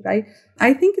industry, right?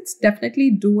 I think it's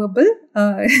definitely doable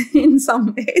in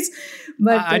some ways.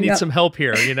 But I need some help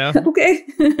here, Okay.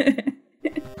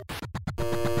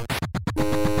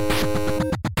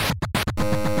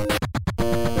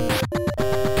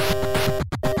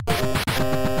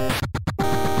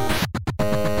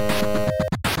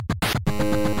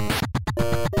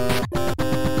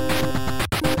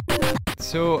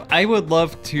 So I would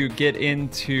love to get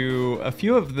into a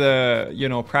few of the,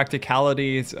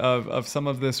 practicalities of some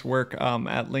of this work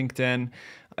at LinkedIn.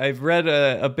 I've read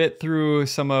a bit through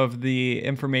some of the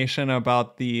information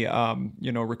about the,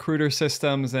 recruiter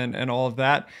systems and all of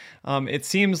that. It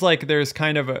seems like there's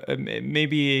kind of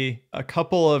maybe a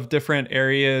couple of different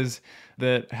areas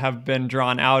that have been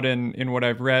drawn out in what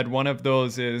I've read. One of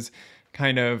those is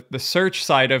kind of the search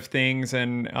side of things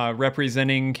and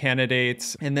representing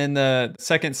candidates. And then the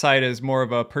second side is more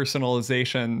of a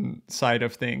personalization side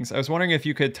of things. I was wondering if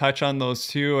you could touch on those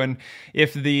two, and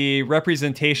if the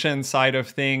representation side of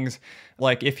things,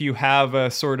 like if you have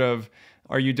a sort of,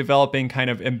 are you developing kind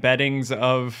of embeddings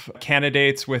of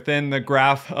candidates within the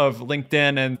graph of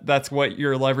LinkedIn, and that's what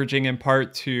you're leveraging in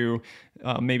part to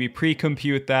maybe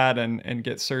pre-compute that and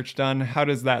get search done? How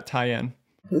does that tie in?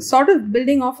 Sort of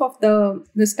building off of the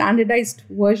standardized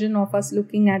version of us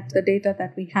looking at the data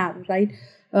that we have, right?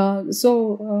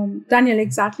 Daniel,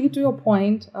 exactly to your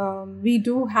point, we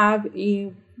do have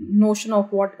a notion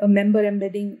of what a member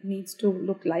embedding needs to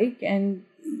look like. And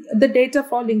the data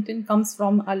for LinkedIn comes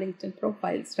from our LinkedIn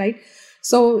profiles, right?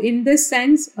 So in this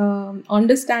sense,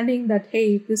 understanding that,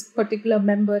 hey, this particular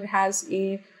member has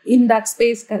in that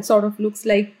space sort of looks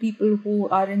like people who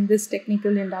are in this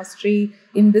technical industry,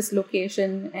 in this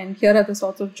location, and here are the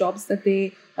sorts of jobs that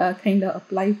they kind of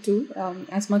apply to,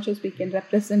 as much as we can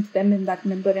represent them in that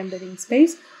member embedding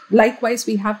space. Likewise,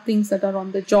 we have things that are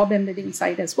on the job embedding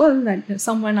side as well. That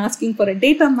someone asking for a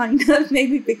data miner,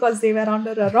 maybe because they were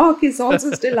under a rock, is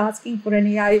also still asking for an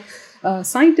AI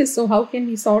scientist. So how can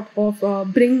we sort of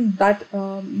bring that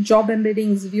job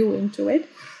embeddings view into it?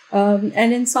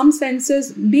 And in some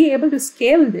senses, be able to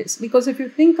scale this. Because if you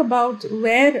think about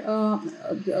where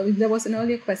there was an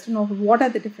earlier question of what are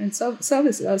the different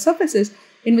surfaces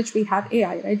in which we have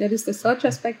AI, right? There is the search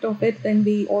aspect of it. Then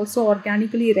we also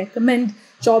organically recommend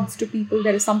jobs to people.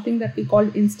 There is something that we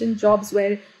call instant jobs,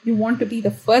 where you want to be the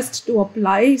first to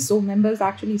apply. So members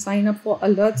actually sign up for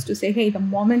alerts to say, hey, the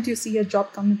moment you see a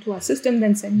job come into our system,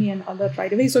 then send me an alert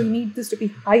right away. So you need this to be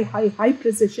high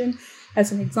precision,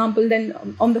 as an example.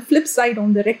 Then on the flip side,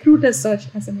 on the recruiter search,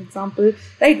 as an example,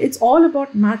 right, it's all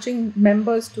about matching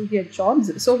members to their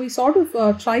jobs. So we sort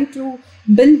of try to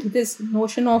build this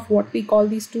notion of what we call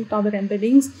these two-tower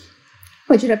embeddings,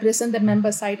 which represent the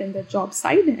member side and the job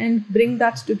side, and bring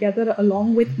that together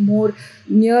along with more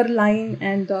near-line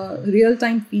and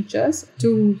real-time features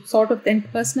to sort of then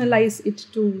personalize it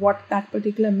to what that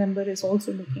particular member is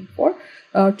also looking for.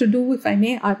 To do, if I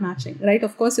may, our matching, right?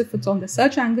 Of course, if it's on the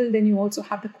search angle, then you also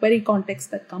have the query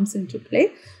context that comes into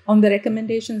play. On the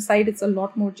recommendation side, it's a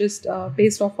lot more just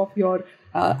based off of your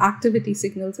activity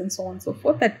signals and so on and so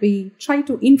forth, that we try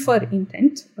to infer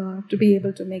intent to be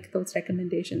able to make those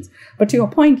recommendations. But to your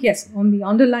point, yes, on the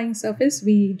underlying surface,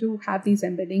 we do have these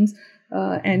embeddings. We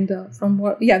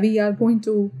are going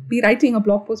to be writing a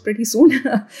blog post pretty soon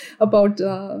about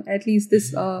at least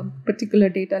this particular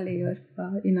data layer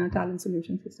in our talent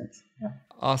solution systems. Yeah.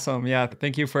 Awesome. Yeah.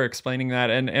 Thank you for explaining that.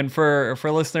 And for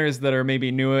listeners that are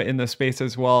maybe new in the space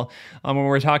as well, when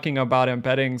we're talking about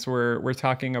embeddings, we're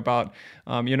talking about,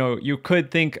 you could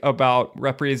think about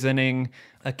representing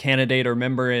a candidate or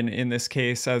member in this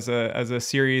case as a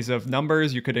series of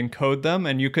numbers. You could encode them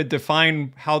and you could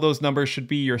define how those numbers should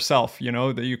be yourself,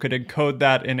 that you could encode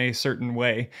that in a certain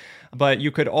way. But you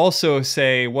could also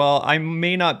say, well, I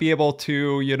may not be able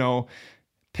to,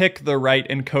 pick the right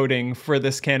encoding for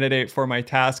this candidate for my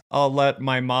task. I'll let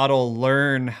my model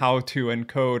learn how to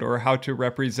encode or how to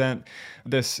represent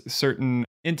this certain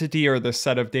entity or the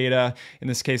set of data, in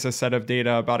this case, a set of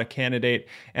data about a candidate.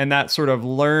 And that sort of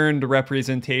learned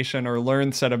representation or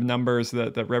learned set of numbers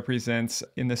that represents,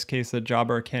 in this case, a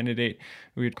job or a candidate,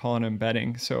 we would call an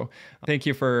embedding. So thank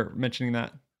you for mentioning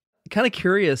that. Kind of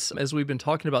curious as we've been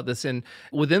talking about this, and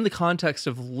within the context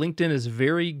of LinkedIn is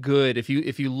very good. If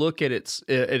you look at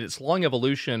its long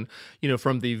evolution,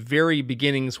 from the very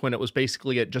beginnings when it was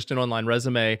basically just an online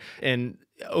resume, and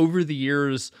over the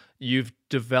years you've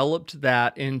developed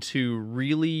that into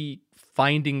really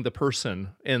finding the person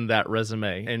in that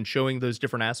resume and showing those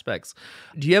different aspects.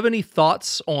 Do you have any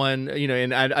thoughts on,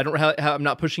 and I don't have, I'm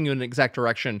not pushing you in an exact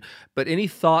direction, but any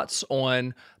thoughts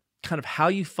on kind of how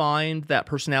you find that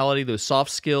personality, those soft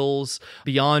skills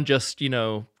beyond just,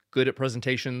 good at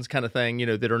presentations kind of thing,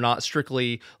 that are not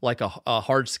strictly like a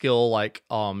hard skill like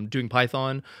doing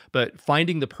Python, but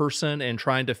finding the person and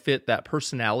trying to fit that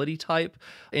personality type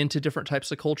into different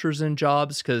types of cultures and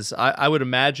jobs? Because I would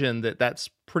imagine that that's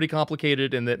pretty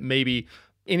complicated, and that maybe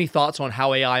any thoughts on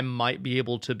how AI might be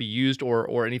able to be used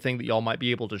or anything that y'all might be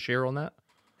able to share on that?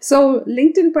 So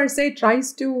LinkedIn per se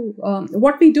tries to,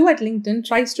 what we do at LinkedIn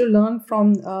tries to learn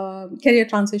from career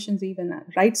transitions even,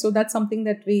 right? So that's something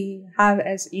that we have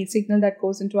as a signal that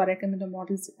goes into our recommender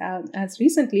models as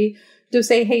recently, to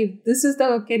say, hey, this is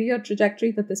the career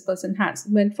trajectory that this person has,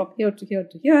 went from here to here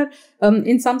to here.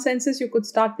 In some senses, you could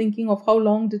start thinking of how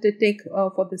long did it take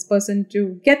for this person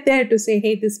to get there, to say,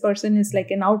 hey, this person is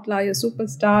like an outlier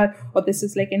superstar, or this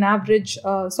is like an average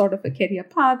sort of a career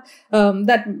path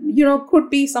that, could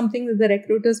be something that the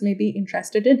recruiters may be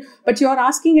interested in. But you're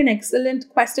asking an excellent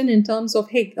question in terms of,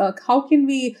 hey, how can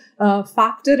we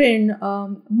factor in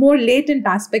more latent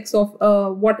aspects of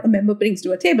what a member brings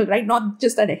to a table, right? Not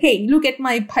just that, hey, look at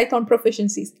my Python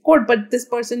proficiency score, but this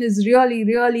person is really,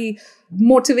 really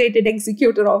motivated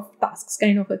executor of tasks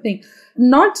kind of a thing.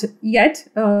 Not yet.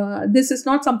 This is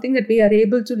not something that we are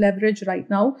able to leverage right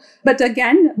now. But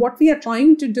again, what we are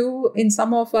trying to do in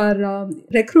some of our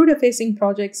recruiter-facing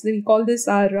projects, we call this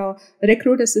our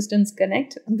Recruit Assistance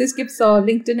Connect. This gives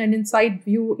LinkedIn an inside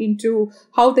view into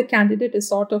how the candidate is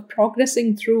sort of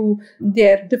progressing through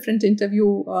their different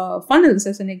interview funnels,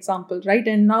 as an example, right?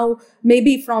 And now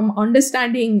maybe from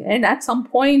understanding, and at some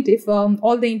point, if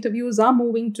all the interviews are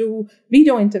moving to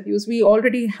video interviews, we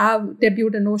already have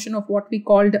debuted a notion of what we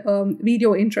called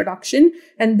video introduction.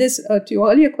 And this, to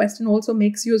your earlier question, also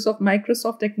makes use of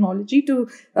Microsoft technology to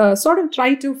sort of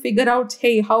try to figure out,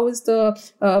 hey, how is today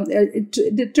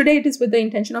it is with the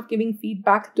intention of giving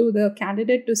feedback to the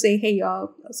candidate to say, hey,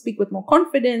 speak with more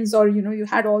confidence, or, you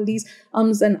had all these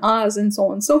ums and ahs and so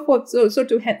on and so forth. So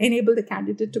to enable the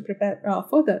candidate to prepare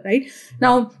further, right?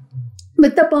 Now,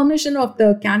 with the permission of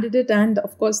the candidate and,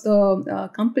 of course,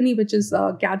 the company which is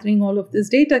gathering all of this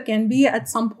data, can we at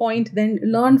some point then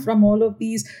learn from all of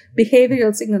these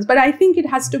behavioral signals? But I think it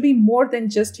has to be more than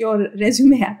just your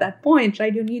resume at that point,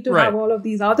 right? You need to have all of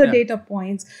these other data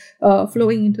points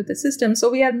flowing into the system.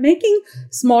 So we are making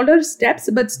smaller steps,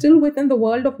 but still within the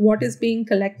world of what is being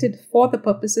collected for the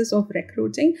purposes of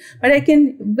recruiting. But I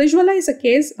can visualize a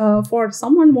case for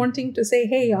someone wanting to say,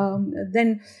 hey,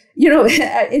 then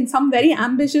in some very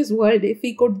ambitious world, if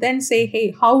we could then say,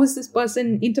 hey, how is this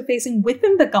person interfacing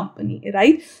within the company,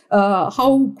 right?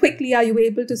 How quickly are you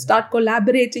able to start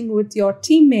collaborating with your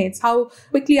teammates? How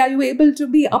quickly are you able to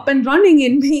be up and running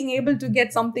in being able to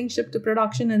get something shipped to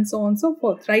production and so on and so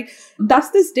forth, right?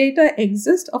 Does this data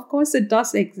exist? Of course, it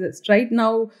does exist, right?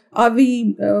 Now,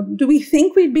 do we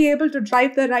think we'd be able to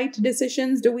drive the right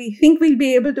decisions? Do we think we'll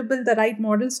be able to build the right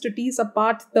models to tease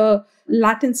apart the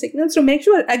latent signals to make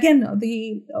sure, again,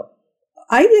 the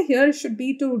idea here should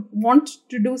be to want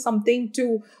to do something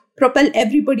to propel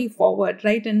everybody forward,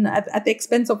 right? And at the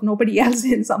expense of nobody else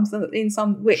in some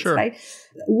ways, sure. Right?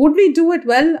 Would we do it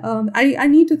well? I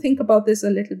need to think about this a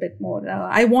little bit more.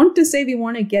 I want to say we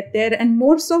want to get there, and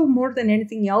more than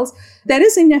anything else, there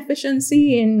is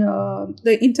inefficiency in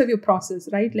the interview process,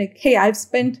 right? Like, hey, I've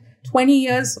spent 20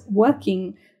 years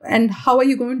working, and how are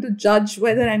you going to judge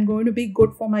whether I'm going to be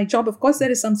good for my job? Of course,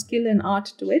 there is some skill and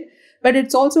art to it, but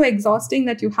it's also exhausting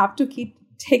that you have to keep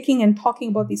taking and talking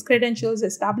about these credentials,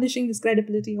 establishing this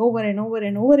credibility over and over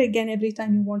and over again every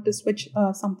time you want to switch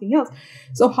something else.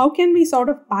 So how can we sort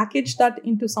of package that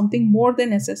into something more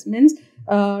than assessments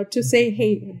to say,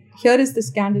 hey, here is this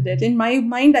candidate. In my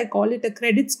mind, I call it a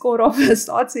credit score of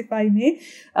sorts, if I may,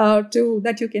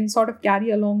 that you can sort of carry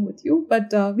along with you.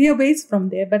 But we are ways from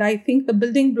there. But I think the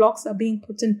building blocks are being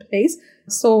put in place.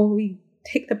 So we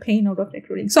take the pain out of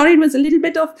recruiting. Sorry, it was a little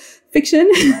bit of fiction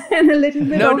and a little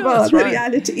bit of the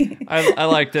reality. I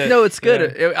liked it. No, it's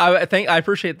good. Yeah. I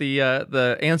appreciate the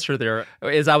answer there.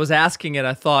 As I was asking it,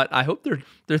 I thought, I hope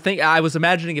they're thinking. I was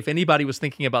imagining if anybody was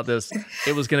thinking about this,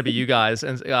 it was going to be you guys,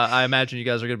 and I imagine you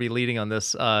guys are going to be leading on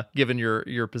this, given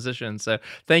your position. So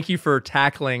thank you for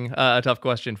tackling a tough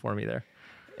question for me there.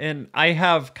 And I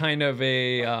have kind of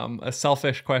a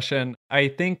selfish question. I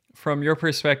think from your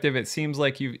perspective, it seems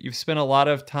like you've spent a lot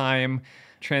of time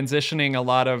transitioning a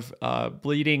lot of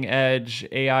bleeding edge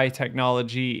AI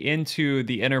technology into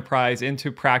the enterprise,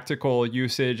 into practical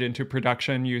usage, into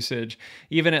production usage.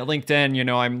 Even at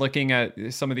LinkedIn, I'm looking at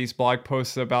some of these blog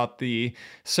posts about the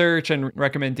search and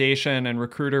recommendation and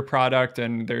recruiter product,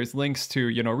 and there's links to,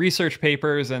 research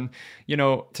papers, and,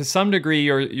 to some degree,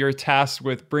 you're tasked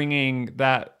with bringing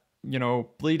that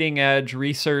bleeding edge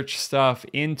research stuff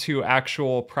into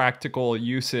actual practical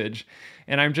usage.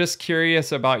 And I'm just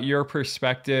curious about your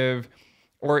perspective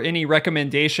or any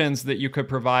recommendations that you could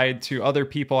provide to other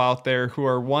people out there who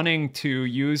are wanting to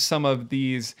use some of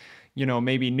these,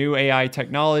 maybe new AI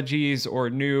technologies or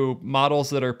new models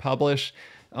that are published,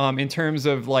 in terms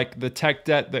of like the tech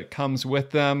debt that comes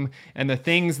with them and the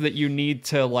things that you need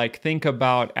to think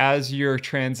about as you're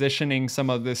transitioning some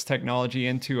of this technology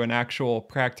into an actual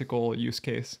practical use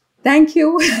case. Thank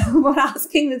you for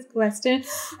asking this question.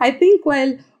 I think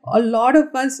while a lot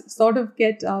of us sort of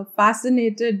get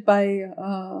fascinated by,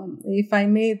 if I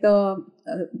may, the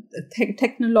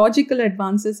technological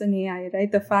advances in AI,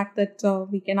 right? The fact that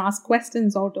we can ask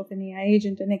questions out of an AI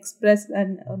agent and express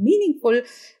a meaningful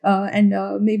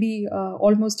and maybe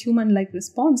almost human-like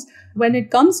response. When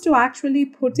it comes to actually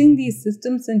putting these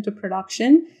systems into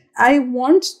production, I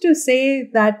want to say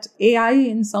that AI,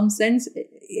 in some sense,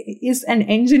 is an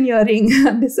engineering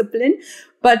discipline,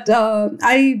 but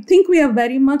I think we are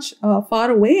very much far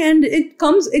away, and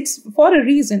it's for a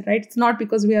reason, right? It's not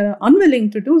because we are unwilling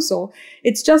to do so.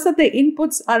 It's just that the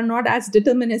inputs are not as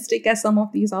deterministic as some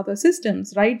of these other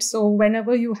systems, right? So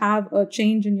whenever you have a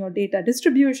change in your data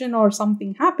distribution or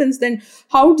something happens, then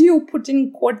how do you put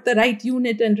in quote the right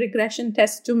unit and regression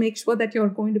tests to make sure that you're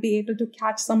going to be able to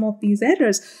catch some of these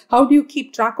errors? How do you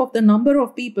keep track of the number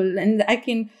of people? And I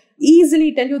can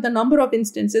easily tell you the number of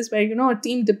instances where, a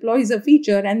team deploys a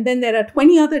feature and then there are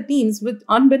 20 other teams with,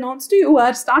 unbeknownst to you,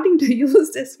 are starting to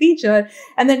use this feature.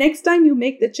 And the next time you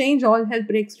make the change, all hell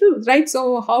breaks loose, right?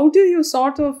 So how do you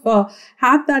sort of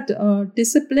have that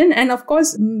discipline? And of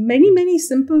course, many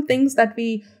simple things that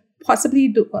we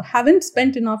possibly haven't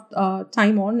spent enough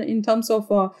time on in terms of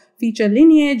feature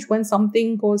lineage. When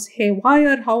something goes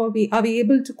haywire, how are we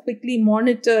able to quickly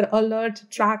monitor, alert,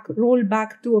 track, roll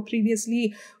back to a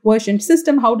previously versioned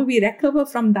system? How do we recover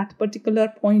from that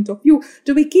particular point of view?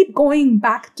 Do we keep going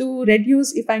back to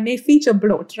reduce, if I may, feature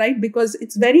bloat, right? Because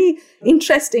it's very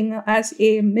interesting as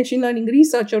a machine learning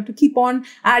researcher to keep on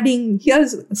adding,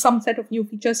 here's some set of new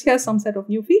features, here's some set of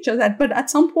new features. But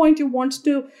at some point you want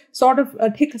to sort of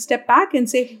take a step back and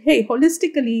say, hey,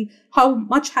 holistically, how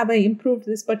much have I improved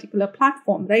this particular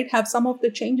platform, right? Have some of the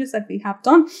changes that we have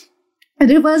done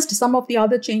reversed some of the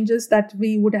other changes that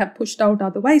we would have pushed out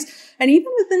otherwise. And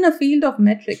even within a field of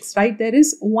metrics, right, there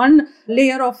is one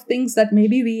layer of things that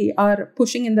maybe we are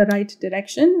pushing in the right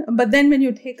direction. But then when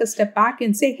you take a step back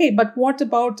and say, hey, but what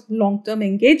about long-term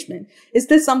engagement? Is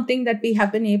this something that we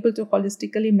have been able to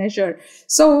holistically measure?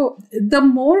 So the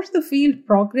more the field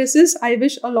progresses, I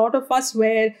wish a lot of us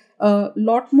were a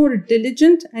lot more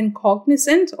diligent and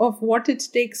cognizant of what it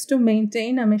takes to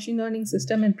maintain a machine learning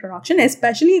system in production,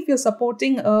 especially if you're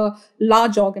supporting a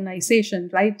large organization,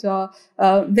 right? Where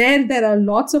there are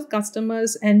lots of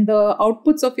customers and the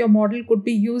outputs of your model could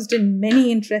be used in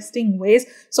many interesting ways.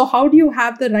 So how do you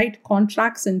have the right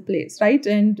contracts in place, right?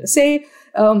 And say,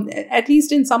 at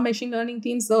least in some machine learning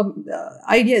teams, the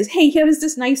idea is, hey, here is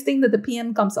this nice thing that the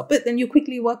PM comes up with, and you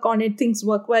quickly work on it, things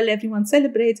work well, everyone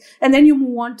celebrates, and then you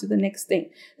move on to the next thing.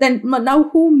 Then now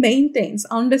who maintains,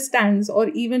 understands, or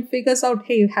even figures out,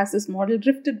 hey, has this model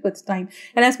drifted with time?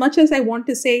 And as much as I want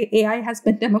to say AI has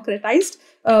been democratized,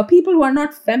 people who are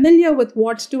not familiar with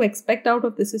what to expect out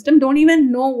of the system don't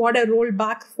even know what a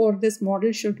rollback for this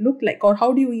model should look like, or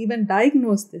how do you even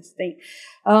diagnose this thing.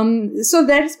 So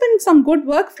there's been some good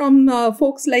work from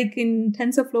folks like in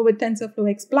TensorFlow with TensorFlow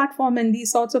X platform and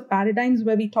these sorts of paradigms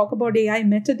where we talk about AI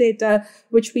metadata,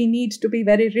 which we need to be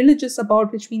very religious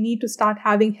about, which we need to start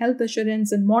having health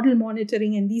assurance and model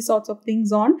monitoring and these sorts of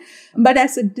things on. But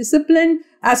as a discipline,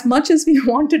 as much as we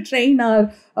want to train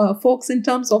our folks in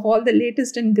terms of all the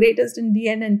latest and greatest in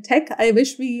DN and tech, I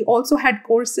wish we also had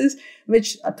courses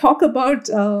which talk about,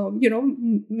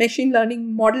 machine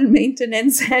learning model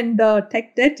maintenance and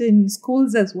tech debt in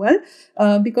schools as well.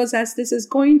 Because as this is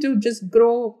going to just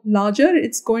grow larger,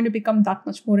 it's going to become that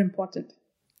much more important.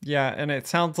 Yeah, and it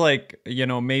sounds like,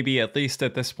 maybe at least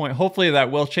at this point, hopefully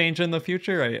that will change in the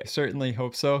future. I certainly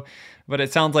hope so. But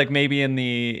it sounds like maybe in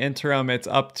the interim, it's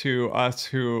up to us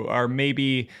who are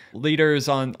maybe leaders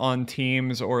on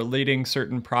teams or leading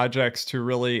certain projects to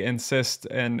really insist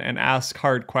and ask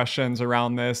hard questions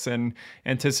around this and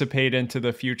anticipate into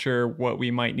the future what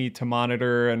we might need to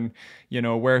monitor and,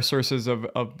 where sources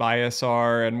of bias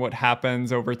are and what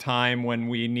happens over time when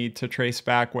we need to trace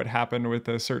back what happened with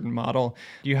a certain model.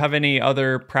 Do you have any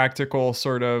other practical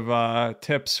sort of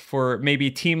tips for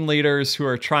maybe team leaders who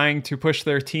are trying to push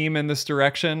their team in this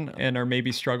direction and are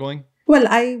maybe struggling? Well,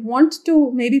 I want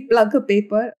to maybe plug a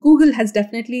paper. Google has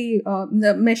definitely,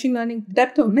 the machine learning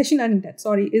debt,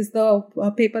 is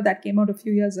the paper that came out a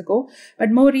few years ago.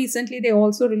 But more recently, they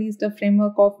also released a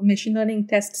framework of machine learning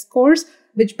test scores,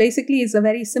 which basically is a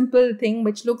very simple thing,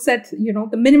 which looks at,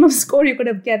 the minimum score you could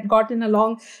have gotten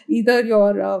along either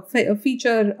your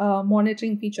feature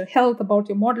monitoring, feature health, about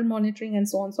your model monitoring, and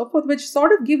so on and so forth, which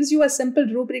sort of gives you a simple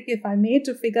rubric, if I may,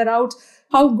 to figure out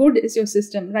how good is your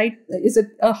system, right? Is it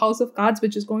a house of cards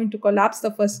which is going to collapse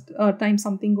the first time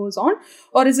something goes on?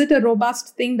 Or is it a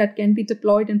robust thing that can be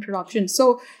deployed in production?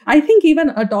 So I think even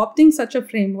adopting such a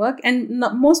framework, and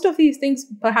most of these things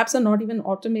perhaps are not even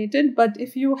automated, but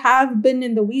if you have been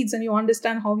in the weeds and you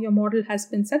understand how your model has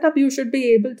been set up, you should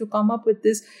be able to come up with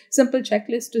this simple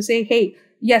checklist to say, hey,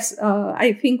 yes,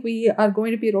 I think we are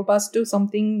going to be robust to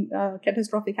something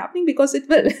catastrophic happening, because it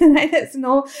will. There's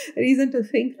no reason to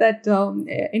think that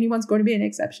anyone's going to be an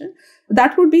exception.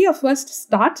 That would be a first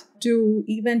start to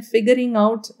even figuring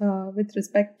out with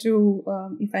respect to,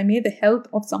 if I may, the health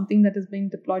of something that is being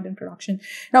deployed in production.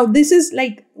 Now, this is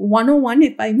like 101,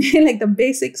 if I may, like the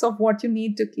basics of what you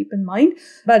need to keep in mind.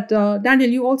 But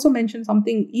Daniel, you also mentioned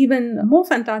something even more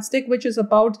fantastic, which is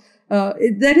about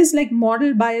there is like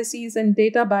model biases and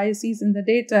data biases in the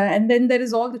data. And then there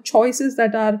is all the choices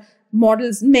that our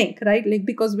models make, right? Like,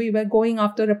 because we were going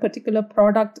after a particular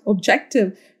product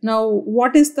objective. Now,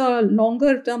 what is the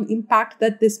longer term impact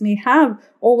that this may have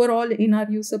overall in our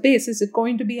user base? Is it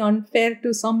going to be unfair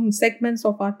to some segments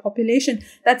of our population?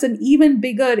 That's an even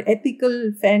bigger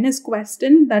ethical fairness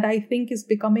question that I think is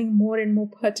becoming more and more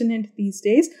pertinent these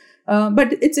days.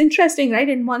 But it's interesting, right?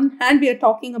 In one hand, we are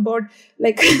talking about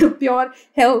like pure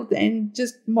health and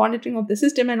just monitoring of the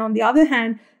system. And on the other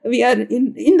hand, we are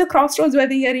in the crossroads where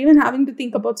we are even having to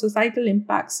think about societal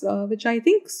impacts, which I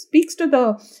think speaks to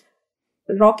the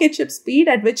rocket ship speed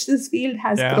at which this field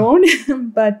has grown.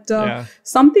 But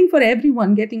something for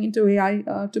everyone getting into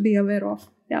AI to be aware of.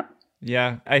 Yeah.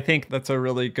 Yeah, I think that's a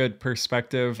really good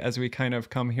perspective as we kind of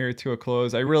come here to a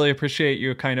close. I really appreciate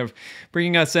you kind of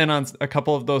bringing us in on a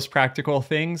couple of those practical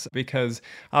things, because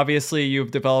obviously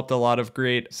you've developed a lot of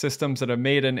great systems that have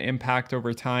made an impact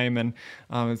over time, and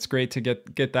it's great to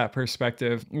get that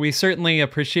perspective. We certainly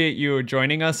appreciate you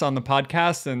joining us on the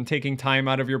podcast and taking time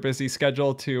out of your busy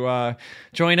schedule to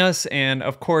join us. And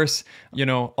of course,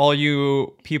 all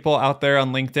you people out there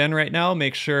on LinkedIn right now,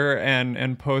 make sure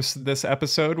and post this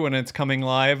episode when it's coming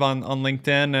live on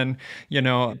LinkedIn,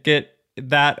 and get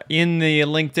that in the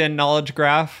LinkedIn knowledge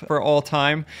graph for all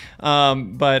time.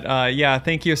 Yeah,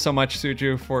 thank you so much,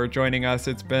 Suju, for joining us.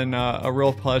 It's been a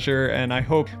real pleasure, and I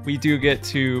hope we do get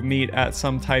to meet at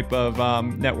some type of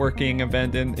networking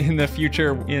event in the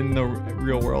future in the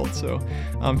real world. So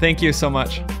thank you so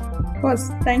much. Of course.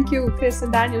 Thank you, Chris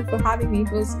and Daniel, for having me.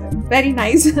 It was very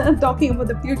nice talking about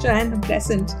the future and the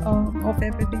present of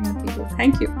everything that we do.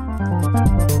 Thank you.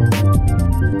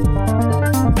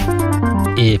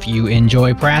 If you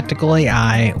enjoy Practical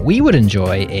AI, we would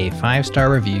enjoy a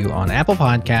 5-star review on Apple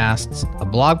Podcasts, a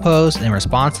blog post in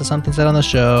response to something said on the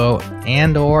show,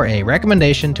 and/or a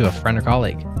recommendation to a friend or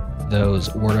colleague.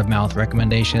 Those word-of-mouth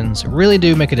recommendations really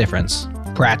do make a difference.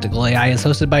 Practical AI is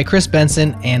hosted by Chris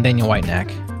Benson and Daniel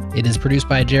Whiteneck. It is produced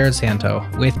by Jared Santo,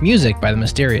 with music by the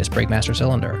mysterious Breakmaster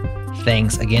Cylinder.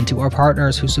 Thanks again to our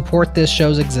partners who support this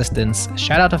show's existence.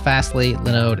 Shout out to Fastly,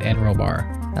 Linode, and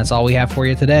Rollbar. That's all we have for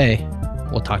you today.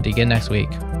 We'll talk to you again next week.